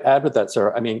 and I might add with that,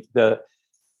 sir. I mean, the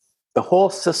whole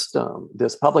system,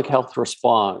 this public health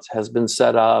response has been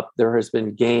set up. There has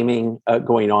been gaming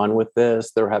going on with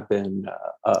this. There have been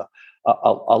a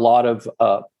lot of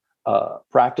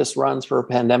practice runs for a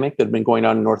pandemic that have been going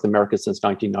on in North America since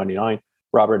 1999.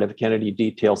 Robert F. Kennedy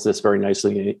details this very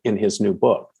nicely in his new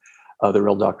book, The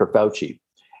Real Dr. Fauci.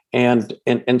 And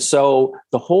so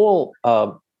the whole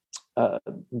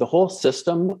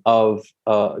system of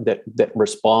that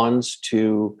responds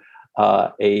to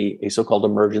a so-called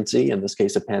emergency, in this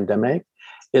case a pandemic,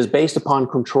 is based upon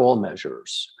control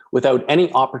measures without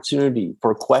any opportunity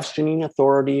for questioning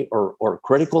authority or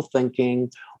critical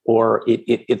thinking, or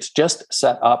it's just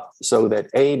set up so that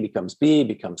A becomes B,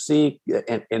 becomes C,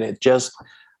 and it just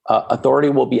authority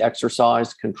will be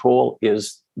exercised. Control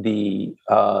is the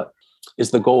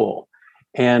goal,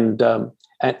 and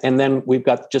then we've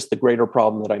got just the greater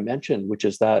problem that I mentioned, which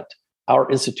is that our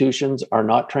institutions are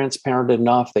not transparent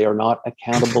enough. They are not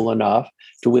accountable enough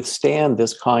to withstand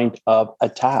this kind of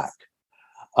attack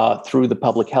through the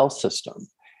public health system.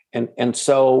 And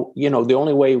so, the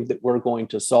only way that we're going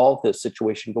to solve this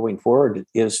situation going forward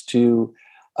is to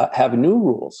have new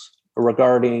rules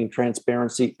regarding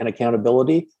transparency and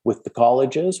accountability with the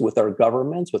colleges, with our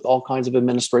governments, with all kinds of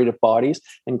administrative bodies,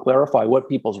 and clarify what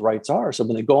people's rights are. So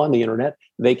when they go on the internet,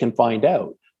 they can find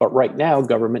out. But right now,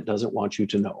 government doesn't want you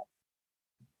to know.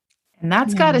 And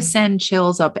that's got to send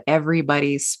chills up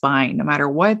everybody's spine, no matter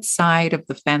what side of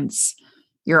the fence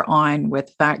you're on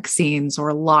with vaccines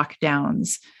or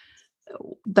lockdowns.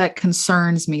 That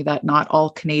concerns me that not all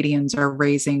Canadians are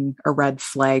raising a red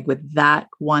flag with that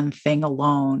one thing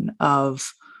alone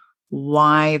of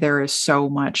why there is so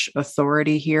much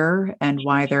authority here and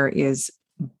why there is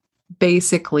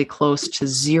basically close to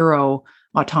zero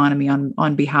autonomy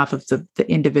on behalf of the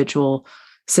individual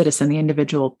citizen, the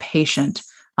individual patient,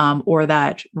 or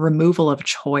that removal of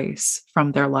choice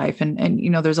from their life. And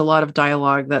there's a lot of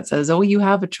dialogue that says, oh, you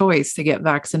have a choice to get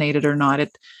vaccinated or not.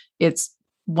 It's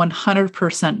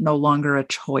 100% no longer a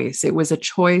choice. It was a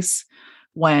choice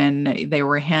when they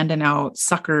were handing out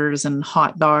suckers and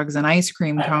hot dogs and ice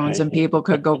cream cones, and people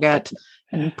could go get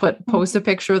and post a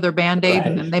picture of their Band-Aid,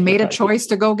 and then they made a choice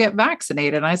to go get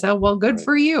vaccinated. And I said, well, good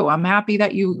for you. I'm happy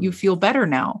that you feel better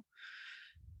now.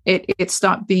 It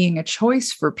stopped being a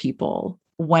choice for people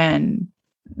when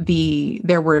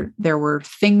there were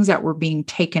things that were being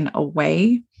taken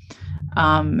away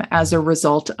as a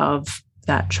result of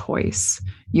that choice.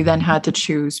 You then had to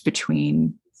choose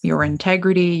between your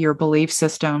integrity, your belief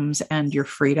systems, and your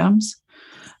freedoms.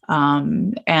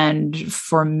 And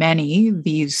for many,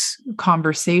 these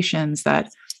conversations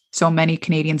that so many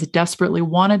Canadians desperately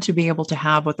wanted to be able to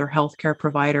have with their healthcare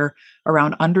provider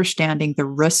around understanding the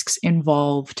risks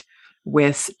involved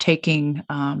with taking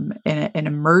an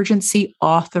emergency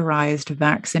authorized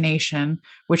vaccination,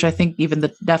 which I think even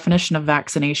the definition of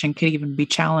vaccination could even be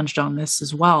challenged on this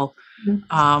as well.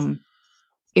 Mm-hmm.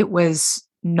 It was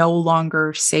no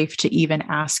longer safe to even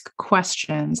ask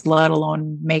questions, let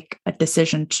alone make a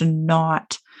decision to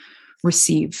not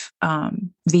receive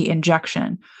the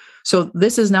injection. So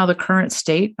this is now the current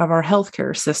state of our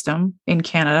healthcare system in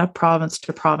Canada, province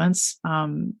to province.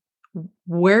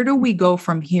 Where do we go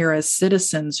from here as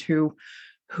citizens who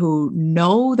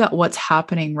know that what's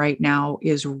happening right now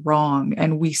is wrong?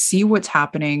 And we see what's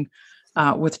happening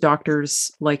with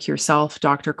doctors like yourself,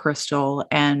 Dr. Crystal,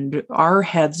 and our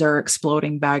heads are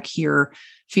exploding back here,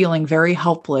 feeling very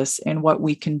helpless in what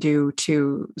we can do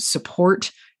to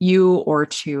support you or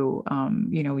to,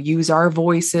 use our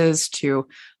voices to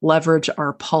leverage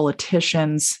our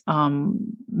politicians.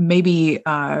 Maybe,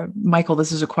 Michael,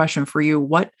 this is a question for you.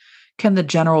 What can the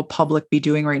general public be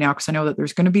doing right now? Because I know that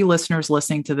there's going to be listeners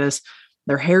listening to this.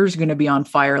 Their hair's going to be on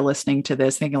fire listening to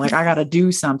this, thinking like, I got to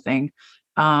do something.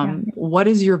 What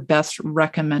is your best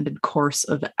recommended course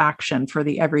of action for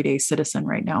the everyday citizen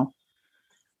right now?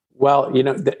 Well,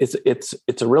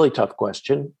 it's a really tough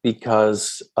question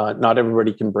because not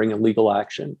everybody can bring a legal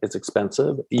action. It's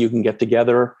expensive. You can get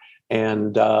together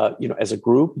and, as a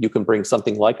group, you can bring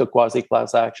something like a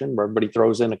quasi-class action where everybody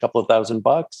throws in a couple of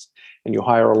 $1,000 and you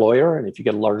hire a lawyer. And if you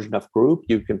get a large enough group,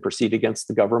 you can proceed against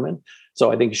the government.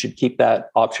 So I think you should keep that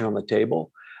option on the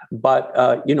table.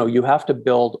 But, you have to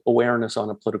build awareness on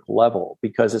a political level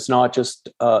because it's not just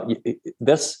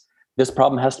this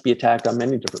problem has to be attacked on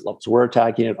many different levels. We're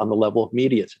attacking it on the level of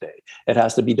media today. It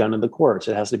has to be done in the courts.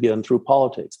 It has to be done through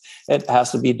politics. It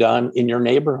has to be done in your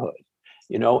neighborhood,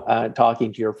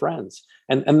 talking to your friends.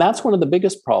 And that's one of the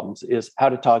biggest problems is how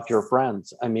to talk to your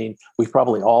friends. I mean, we've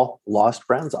probably all lost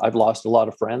friends. I've lost a lot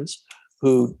of friends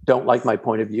who don't like my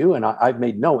point of view, and I've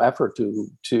made no effort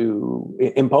to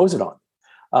impose it on them.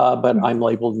 But I'm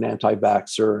labeled an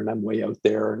anti-vaxxer and I'm way out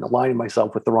there and aligning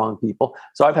myself with the wrong people.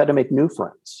 So I've had to make new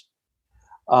friends.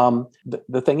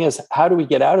 The thing is, how do we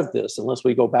get out of this unless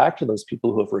we go back to those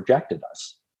people who have rejected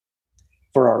us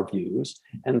for our views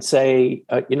and say,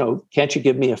 can't you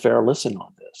give me a fair listen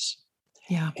on this?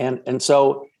 Yeah. And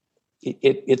so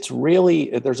it's really,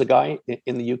 there's a guy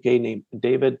in the UK named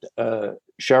David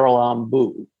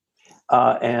Sharalambu.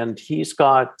 And he's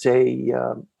got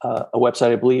a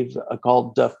website, I believe,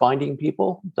 called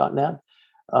findingpeople.net.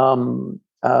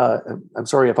 I'm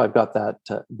sorry if I've got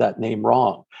that name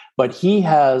wrong, but he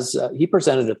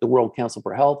presented at the World Council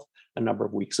for Health a number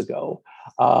of weeks ago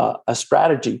a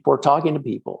strategy for talking to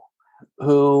people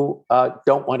who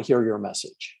don't want to hear your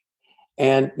message.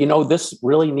 And, this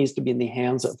really needs to be in the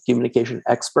hands of communication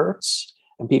experts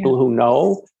and people who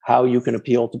know how you can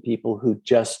appeal to people who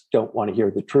just don't want to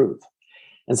hear the truth.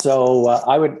 And so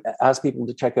I would ask people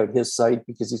to check out his site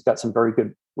because he's got some very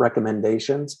good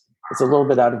recommendations. It's a little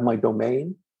bit out of my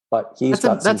domain, but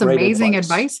that's amazing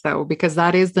advice though, because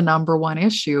that is the number one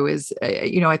issue is,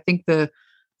 I think the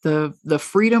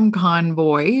freedom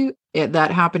convoy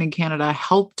that happened in Canada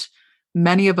helped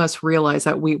many of us realize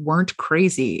that we weren't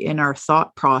crazy in our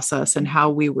thought process and how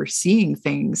we were seeing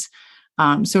things.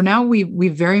 So now we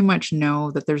very much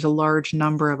know that there's a large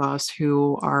number of us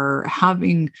who are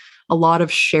having a lot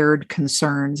of shared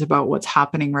concerns about what's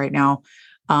happening right now.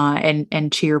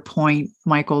 And to your point,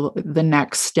 Michael, the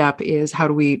next step is how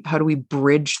do we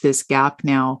bridge this gap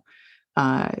now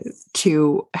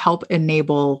to help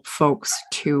enable folks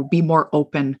to be more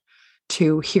open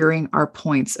to hearing our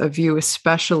points of view,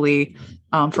 especially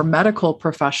for medical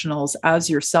professionals as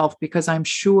yourself, because I'm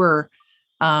sure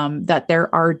that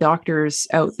there are doctors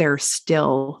out there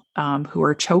still who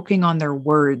are choking on their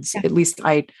words. Yeah. At least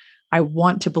I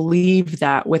want to believe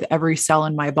that with every cell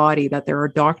in my body, that there are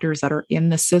doctors that are in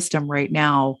the system right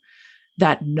now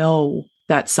that know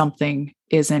that something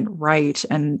isn't right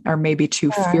and are maybe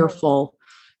too fearful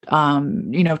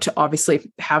to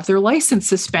obviously have their license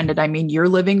suspended. I mean, you're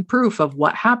living proof of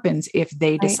what happens if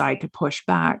they decide to push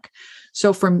back.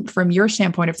 So from your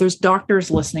standpoint, if there's doctors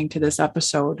listening to this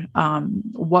episode,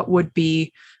 what would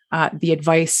be the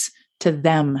advice to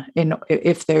them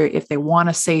if they want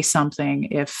to say something,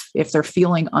 if they're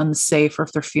feeling unsafe, or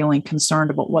if they're feeling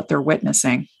concerned about what they're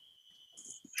witnessing?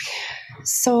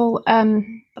 So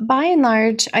by and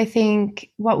large, I think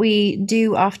what we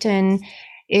do often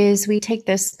is we take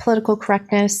this political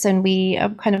correctness and we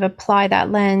kind of apply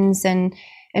that lens, and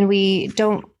we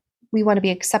want to be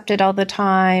accepted all the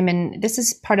time. And this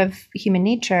is part of human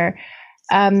nature.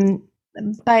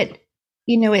 But,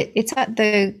 it's at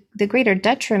the greater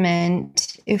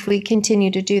detriment if we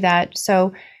continue to do that.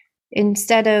 So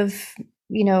instead of,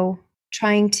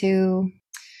 trying to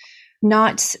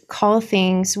not call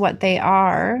things what they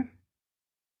are,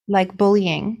 like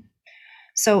bullying.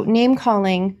 So name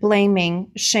calling,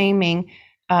 blaming, shaming,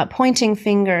 pointing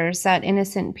fingers at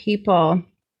innocent people,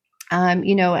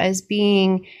 as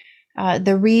being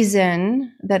the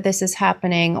reason that this is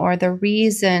happening, or the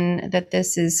reason that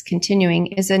this is continuing,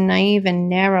 is a naive and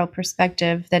narrow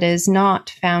perspective that is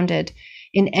not founded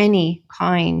in any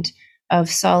kind of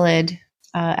solid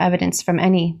evidence from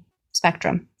any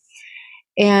spectrum.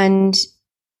 And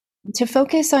to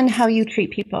focus on how you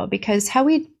treat people, because how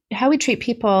we treat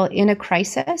people in a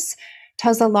crisis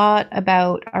tells a lot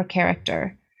about our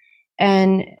character.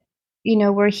 And,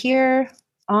 we're here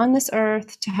on this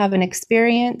earth to have an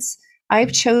experience.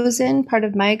 I've chosen part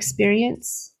of my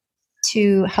experience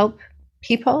to help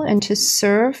people and to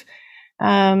serve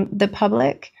the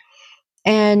public.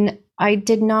 And I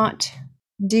did not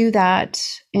do that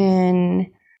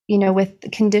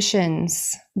with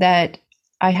conditions that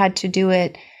I had to do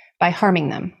it by harming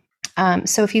them.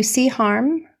 So if you see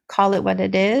harm, call it what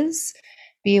it is,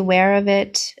 be aware of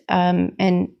it,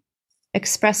 and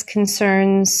express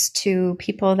concerns to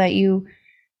people that you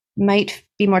might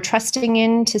be more trusting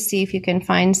in, to see if you can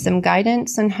find some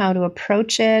guidance on how to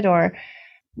approach it. And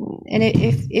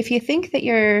if you think that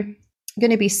you're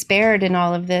going to be spared in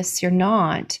all of this, you're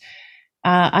not.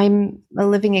 I'm a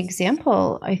living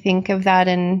example, I think, of that.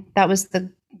 And that was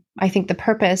the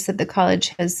purpose that the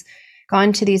college has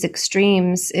gone to these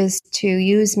extremes, is to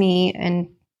use me and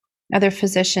other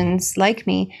physicians like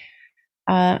me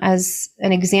as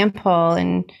an example.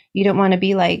 And you don't want to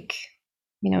be like,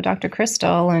 Dr.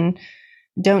 Crystal, and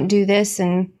don't do this.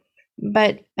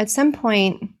 But at some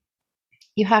point,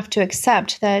 you have to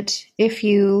accept that if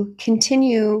you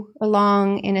continue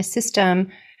along in a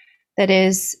system that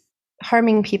is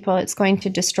harming people, it's going to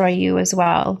destroy you as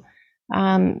well.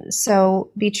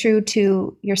 So be true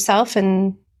to yourself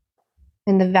and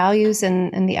the values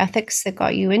and the ethics that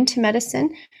got you into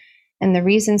medicine, and the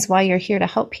reasons why you're here to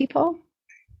help people,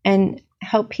 and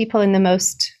help people in the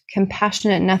most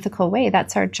compassionate and ethical way.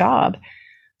 That's our job.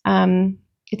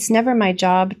 It's never my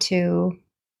job to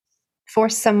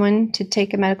force someone to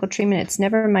take a medical treatment. It's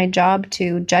never my job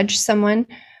to judge someone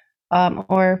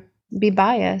or be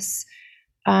biased.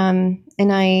 And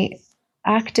I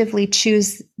actively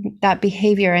choose that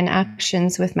behavior and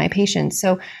actions with my patients.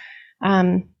 So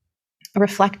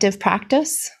reflective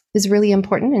practice is really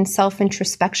important, in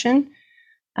self-introspection.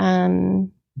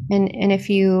 And if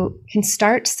you can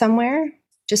start somewhere,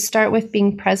 just start with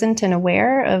being present and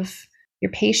aware of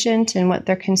your patient and what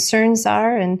their concerns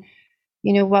are. And,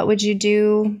 what would you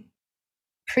do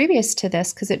previous to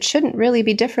this? Because it shouldn't really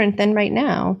be different than right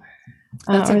now.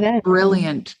 That's a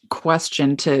brilliant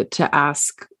question to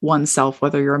ask oneself,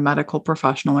 whether you're a medical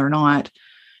professional or not.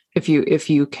 If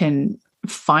you can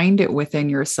find it within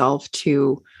yourself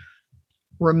to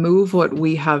remove what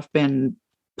we have been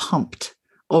pumped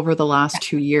over the last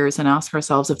 2 years, and ask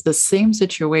ourselves, if the same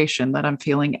situation that I'm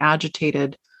feeling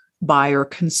agitated by or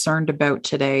concerned about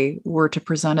today were to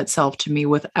present itself to me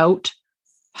without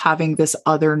having this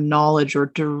other knowledge or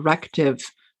directive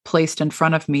placed in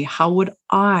front of me, how would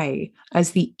I,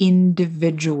 as the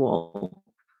individual,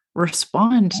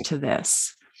 respond to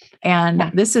this?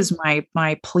 And this is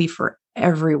my plea for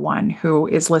everyone who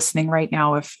is listening right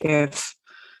now. If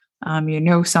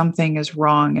something is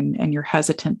wrong and you're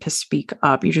hesitant to speak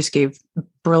up, you just gave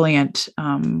brilliant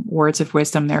words of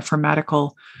wisdom there for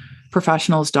medical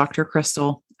professionals, Dr.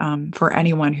 Crystal. For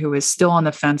anyone who is still on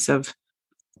the fence of,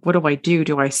 what do I do?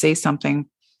 Do I say something?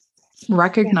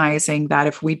 Recognizing that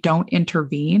if we don't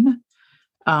intervene,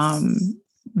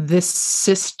 this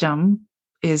system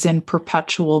is in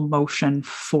perpetual motion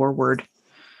forward.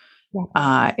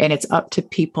 And it's up to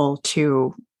people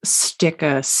to stick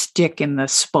a stick in the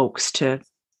spokes, to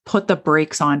put the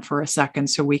brakes on for a second,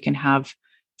 so we can have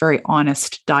very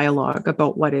honest dialogue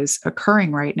about what is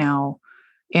occurring right now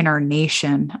in our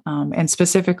nation, and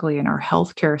specifically in our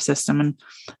healthcare system. And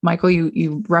Michael,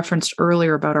 you referenced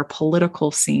earlier about our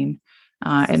political scene,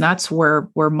 and that's where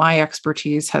my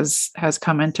expertise has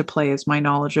come into play, is my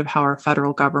knowledge of how our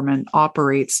federal government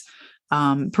operates,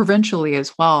 provincially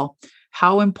as well.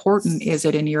 How important is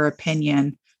it, in your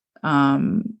opinion,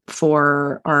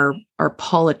 for our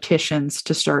politicians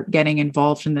to start getting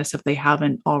involved in this if they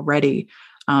haven't already?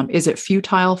 Is it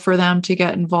futile for them to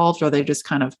get involved, or are they just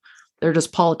they're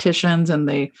just politicians and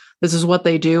this is what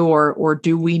they do, or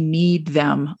do we need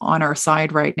them on our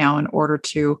side right now in order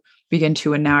to begin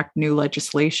to enact new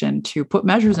legislation, to put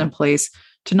measures in place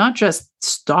to not just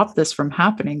stop this from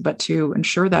happening, but to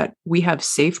ensure that we have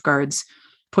safeguards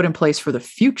put in place for the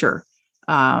future,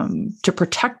 to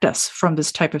protect us from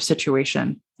this type of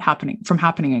situation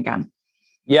happening again?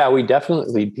 Yeah, we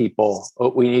definitely need people.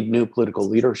 We need new political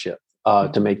leadership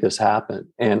to make this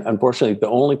happen. And unfortunately, the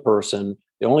only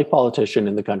politician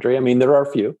in the country, I mean, there are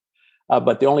a few,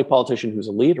 but the only politician who's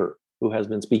a leader who has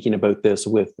been speaking about this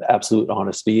with absolute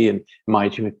honesty, and in my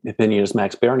opinion, is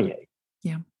Max Bernier.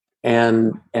 Yeah.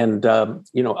 And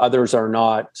others are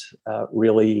not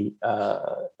really.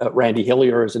 Randy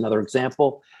Hillier is another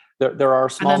example. There are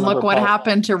small. And then look what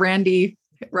happened to Randy,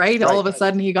 right? All of a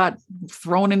sudden he got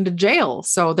thrown into jail.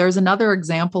 So there's another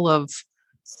example of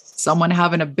someone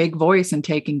having a big voice and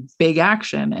taking big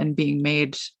action and being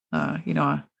made, a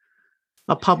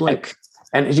public.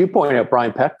 And as you point out,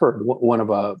 Brian Peckford, one of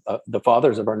the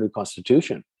fathers of our new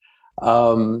Constitution,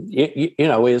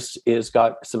 is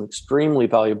got some extremely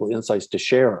valuable insights to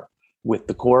share with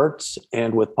the courts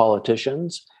and with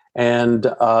politicians. And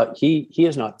he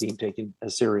is not being taken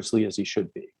as seriously as he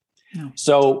should be. No.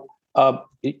 So,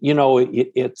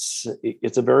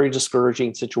 it's a very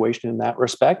discouraging situation in that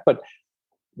respect. But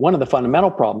one of the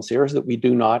fundamental problems here is that we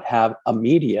do not have a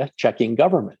media checking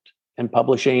government and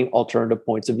publishing alternative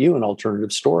points of view and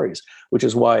alternative stories, which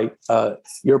is why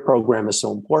your program is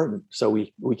so important. So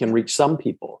we can reach some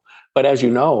people. But as you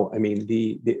know, I mean,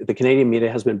 the Canadian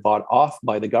media has been bought off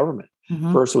by the government,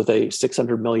 first with a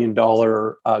 $600 million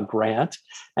grant,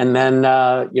 and then,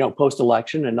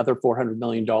 post-election, another $400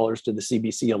 million to the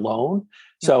CBC alone.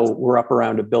 Yes. So we're up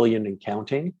around $1 billion and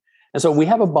counting. And so we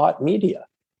have a bought media.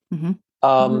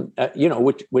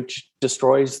 Which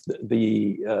destroys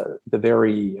the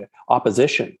very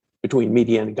opposition between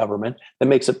media and government that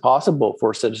makes it possible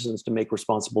for citizens to make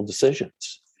responsible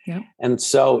decisions. Yeah. And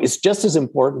so it's just as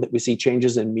important that we see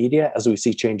changes in media as we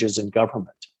see changes in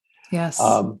government. Yes.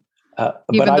 Even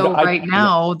though right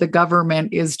now the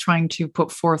government is trying to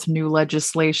put forth new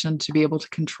legislation to be able to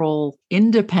control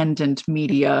independent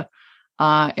media,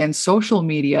 and social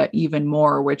media even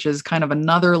more, which is kind of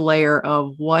another layer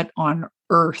of what on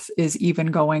earth is even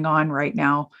going on right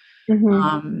now.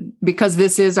 Because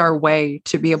this is our way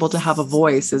to be able to have a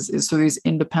voice is through these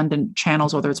independent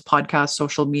channels, whether it's podcasts,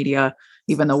 social media,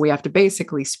 even though we have to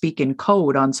basically speak in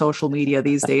code on social media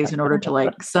these days in order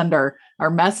to send our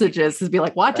messages, to be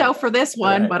like, watch out for this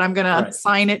one, but I'm going to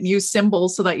sign it and use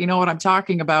symbols so that you know what I'm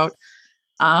talking about.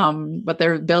 But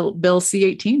their Bill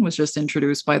C-18 was just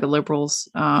introduced by the Liberals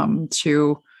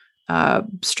to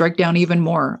strike down even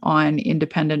more on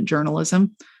independent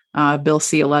journalism. Bill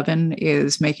C-11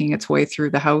 is making its way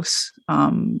through the House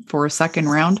for a second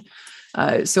round.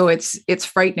 So it's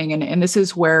frightening. And this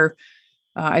is where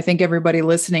I think everybody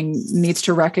listening needs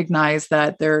to recognize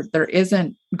that there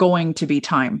isn't going to be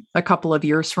time a couple of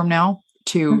years from now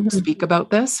to speak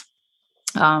about this.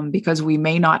 Because we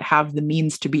may not have the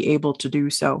means to be able to do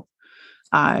so.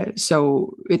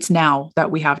 So it's now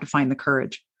that we have to find the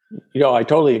courage. I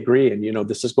totally agree. And,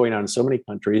 this is going on in so many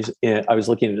countries. I was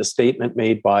looking at a statement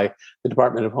made by the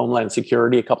Department of Homeland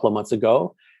Security a couple of months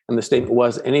ago. And the statement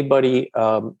was anybody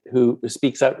who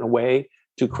speaks out in a way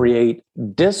to create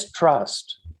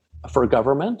distrust for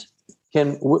government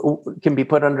can be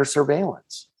put under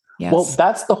surveillance. Yes. Well,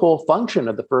 that's the whole function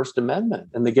of the First Amendment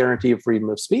and the guarantee of freedom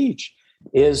of speech,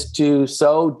 is to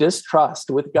sow distrust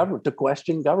with government, to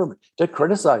question government, to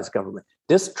criticize government.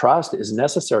 Distrust is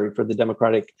necessary for the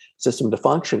democratic system to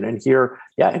function. And here,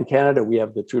 in Canada, we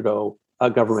have the Trudeau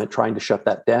government trying to shut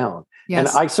that down.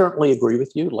 Yes. And I certainly agree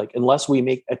with you. Unless we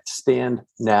make a stand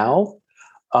now,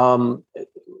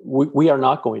 we are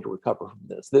not going to recover from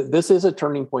this. This is a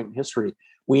turning point in history.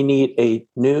 We need a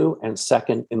new and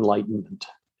second enlightenment.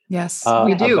 Yes,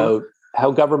 we do. About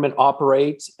how government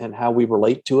operates and how we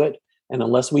relate to it. And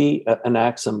unless we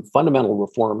enact some fundamental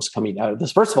reforms coming out of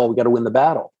this, first of all, we got to win the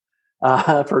battle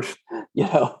that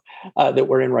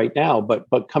we're in right now.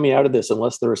 But coming out of this,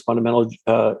 unless there is fundamental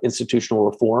institutional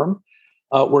reform,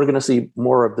 we're going to see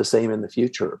more of the same in the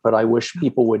future. But I wish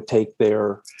people would take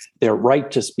their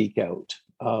right to speak out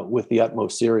with the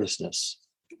utmost seriousness.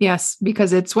 Yes,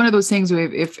 because it's one of those things.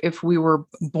 If we were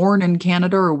born in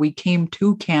Canada or we came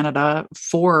to Canada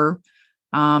for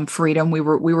freedom, we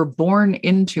were born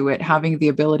into it, having the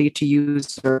ability to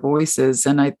use our voices,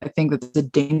 and I think that's a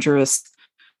dangerous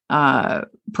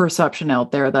perception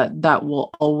out there that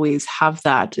will always have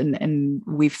that, and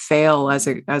we fail as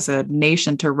a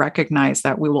nation to recognize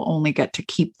that we will only get to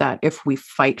keep that if we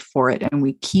fight for it and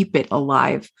we keep it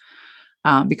alive.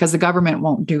 Because the government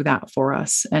won't do that for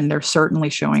us. And they're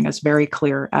certainly showing us very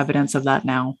clear evidence of that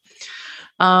now.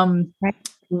 Right.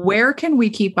 Where can we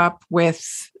keep up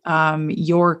with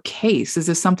your case? Is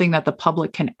this something that the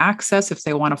public can access if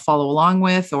they want to follow along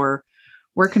with, or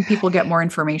where can people get more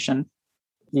information?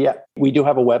 Yeah, we do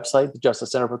have a website, the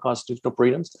Justice Center for Constitutional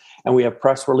Freedoms, and we have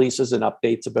press releases and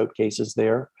updates about cases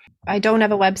there. I don't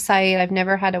have a website. I've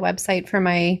never had a website for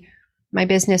my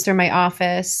business or my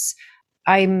office.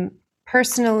 I'm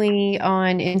personally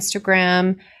on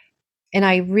Instagram, and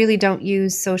I really don't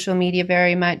use social media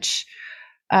very much.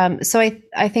 So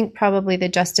I think probably the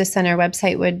Justice Center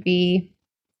website would be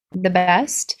the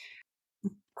best.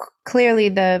 Clearly,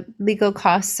 the legal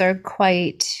costs are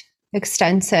quite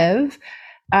extensive.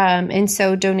 And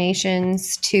so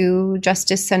donations to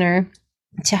Justice Center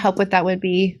to help with that would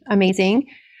be amazing.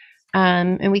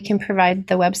 And we can provide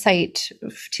the website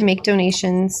to make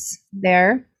donations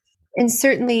there. And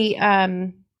certainly,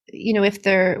 when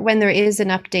there is an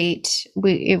update,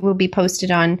 it will be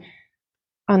posted on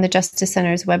the Justice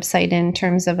Center's website in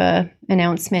terms of a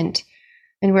announcement.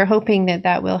 And we're hoping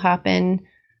that will happen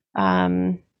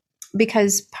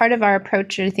because part of our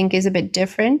approach, I think, is a bit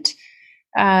different.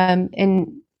 And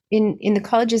in the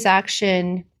college's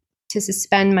action to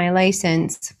suspend my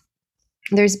license,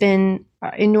 there's been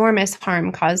enormous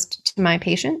harm caused to my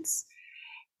patients.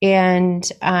 And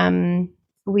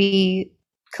we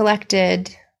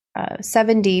collected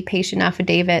 70 patient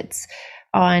affidavits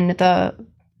on the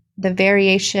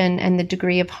variation and the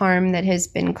degree of harm that has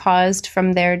been caused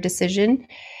from their decision.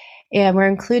 And we're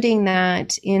including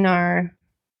that in our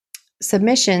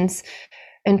submissions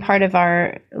and part of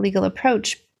our legal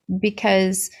approach,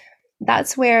 because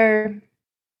that's where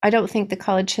I don't think the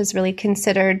college has really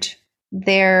considered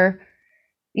the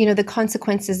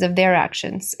consequences of their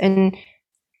actions. And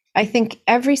I think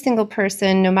every single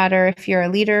person, no matter if you're a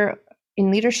leader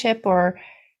in leadership or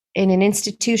in an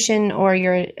institution or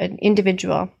you're an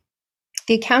individual,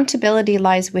 the accountability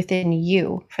lies within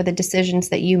you for the decisions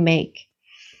that you make.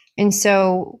 And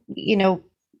so,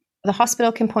 the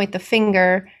hospital can point the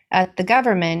finger at the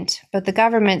government, but the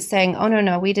government saying, oh,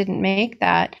 no, we didn't make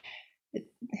that.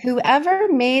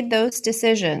 Whoever made those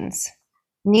decisions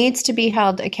needs to be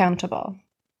held accountable.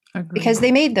 Agreed. Because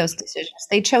they made those decisions.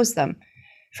 They chose them.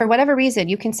 For whatever reason,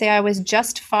 you can say I was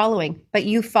just following, but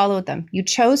you followed them. You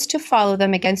chose to follow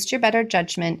them against your better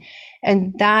judgment,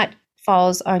 and that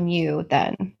falls on you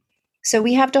then. So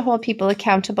we have to hold people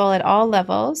accountable at all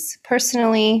levels,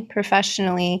 personally,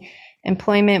 professionally,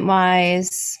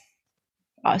 employment-wise,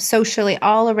 socially,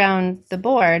 all around the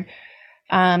board,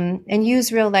 and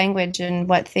use real language in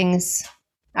what things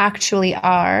actually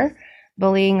are,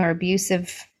 bullying or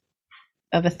abusive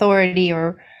of authority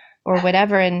or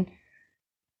whatever. And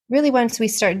really, once we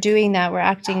start doing that, we're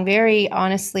acting very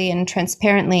honestly and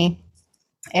transparently,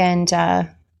 and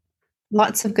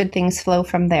lots of good things flow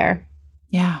from there.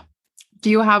 Yeah. Do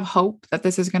you have hope that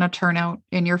this is going to turn out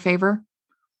in your favor?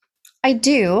 I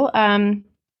do. I'm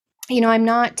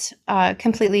not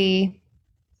completely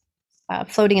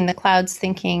floating in the clouds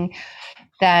thinking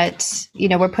that,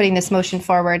 we're putting this motion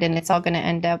forward and it's all going to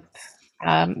end up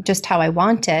just how I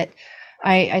want it.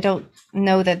 I don't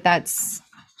know that that's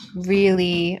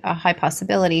really a high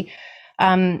possibility.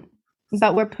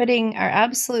 But we're putting our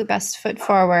absolute best foot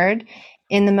forward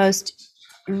in the most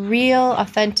real,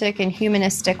 authentic, and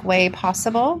humanistic way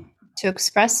possible to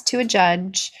express to a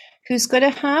judge who's going to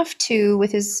have to,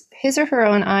 with his or her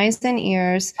own eyes and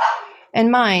ears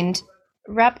and mind,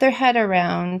 wrap their head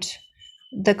around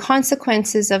the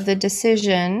consequences of the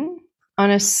decision on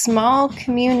a small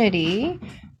community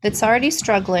that's already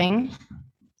struggling,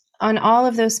 on all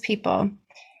of those people.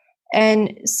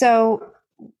 And so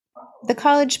the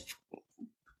college,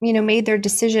 made their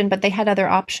decision, but they had other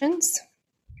options.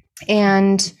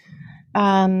 And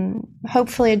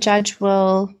hopefully a judge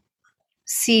will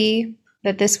see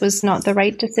that this was not the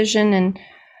right decision.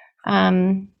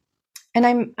 And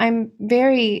I'm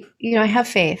very, I have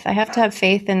faith. I have to have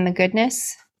faith in the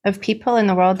goodness of people in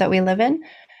the world that we live in.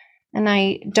 And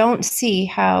I don't see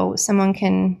how someone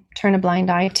can turn a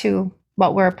blind eye to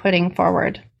what we're putting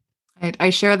forward. I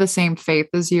share the same faith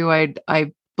as you.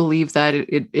 I believe that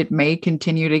it may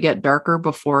continue to get darker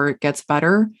before it gets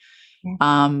better.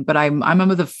 But I'm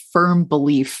of the firm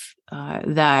belief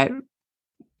that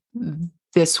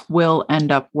this will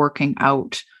end up working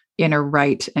out in a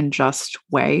right and just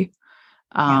way.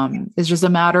 It's just a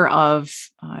matter of,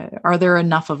 are there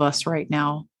enough of us right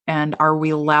now? And are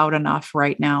we loud enough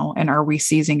right now? And are we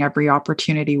seizing every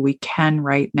opportunity we can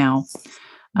right now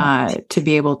to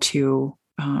be able to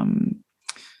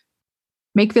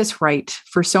make this right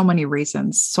for so many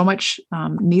reasons, so much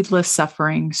needless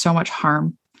suffering, so much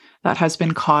harm that has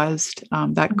been caused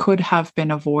that could have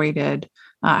been avoided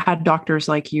had doctors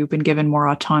like you been given more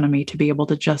autonomy to be able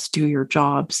to just do your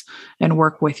jobs and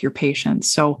work with your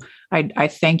patients. So I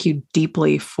thank you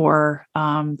deeply for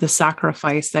the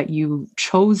sacrifice that you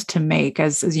chose to make.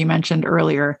 As you mentioned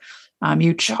earlier,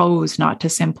 you chose not to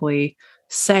simply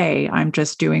say, I'm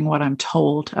just doing what I'm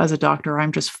told as a doctor.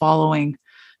 I'm just following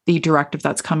the directive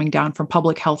that's coming down from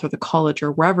public health or the college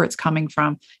or wherever it's coming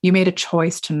from. You made a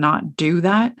choice to not do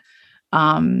that.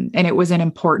 And it was an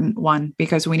important one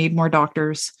because we need more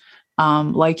doctors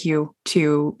like you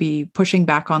to be pushing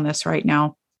back on this right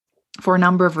now for a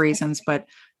number of reasons, but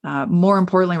more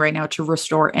importantly right now to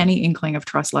restore any inkling of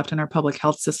trust left in our public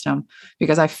health system,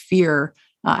 because I fear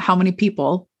how many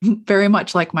people, very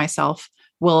much like myself,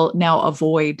 will now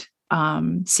avoid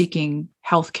seeking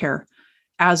healthcare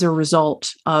as a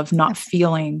result of not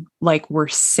feeling like we're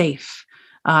safe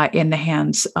in the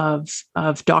hands of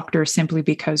doctors, simply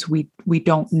because we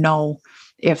don't know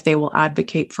if they will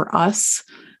advocate for us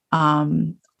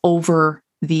over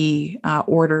the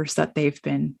orders that they've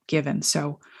been given.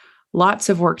 So lots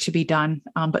of work to be done.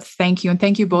 But thank you. And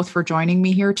thank you both for joining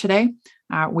me here today.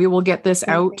 We will get this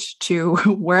out to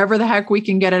wherever the heck we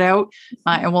can get it out.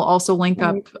 And we'll also link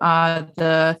up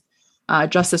the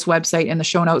Justice website in the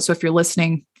show notes. So if you're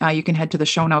listening, you can head to the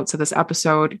show notes of this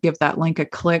episode, give that link a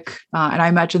click. And I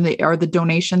imagine are the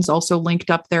donations also linked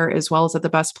up there as well? Is it the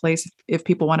best place if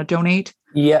people want to donate?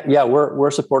 Yeah. We're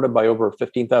supported by over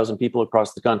 15,000 people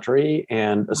across the country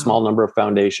and a small number of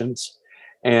foundations.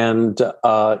 And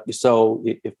so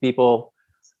if people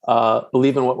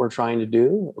believe in what we're trying to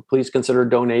do, please consider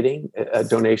donating. A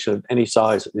donation of any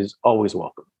size is always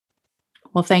welcome.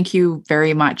 Well, thank you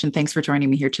very much. And thanks for joining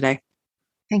me here today.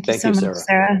 Thank you so much,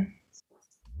 Sarah.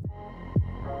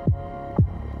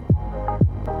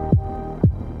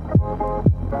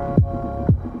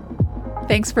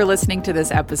 Thanks for listening to this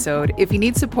episode. If you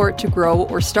need support to grow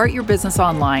or start your business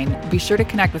online, be sure to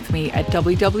connect with me at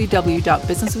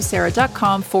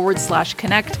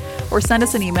www.businesswithsarah.com/connect or send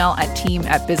us an email at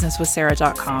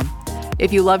team@businesswithsarah.com.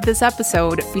 If you loved this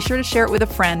episode, be sure to share it with a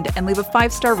friend and leave a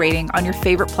 5-star rating on your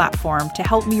favorite platform to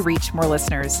help me reach more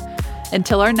listeners.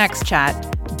 Until our next chat,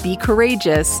 be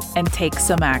courageous and take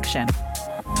some action.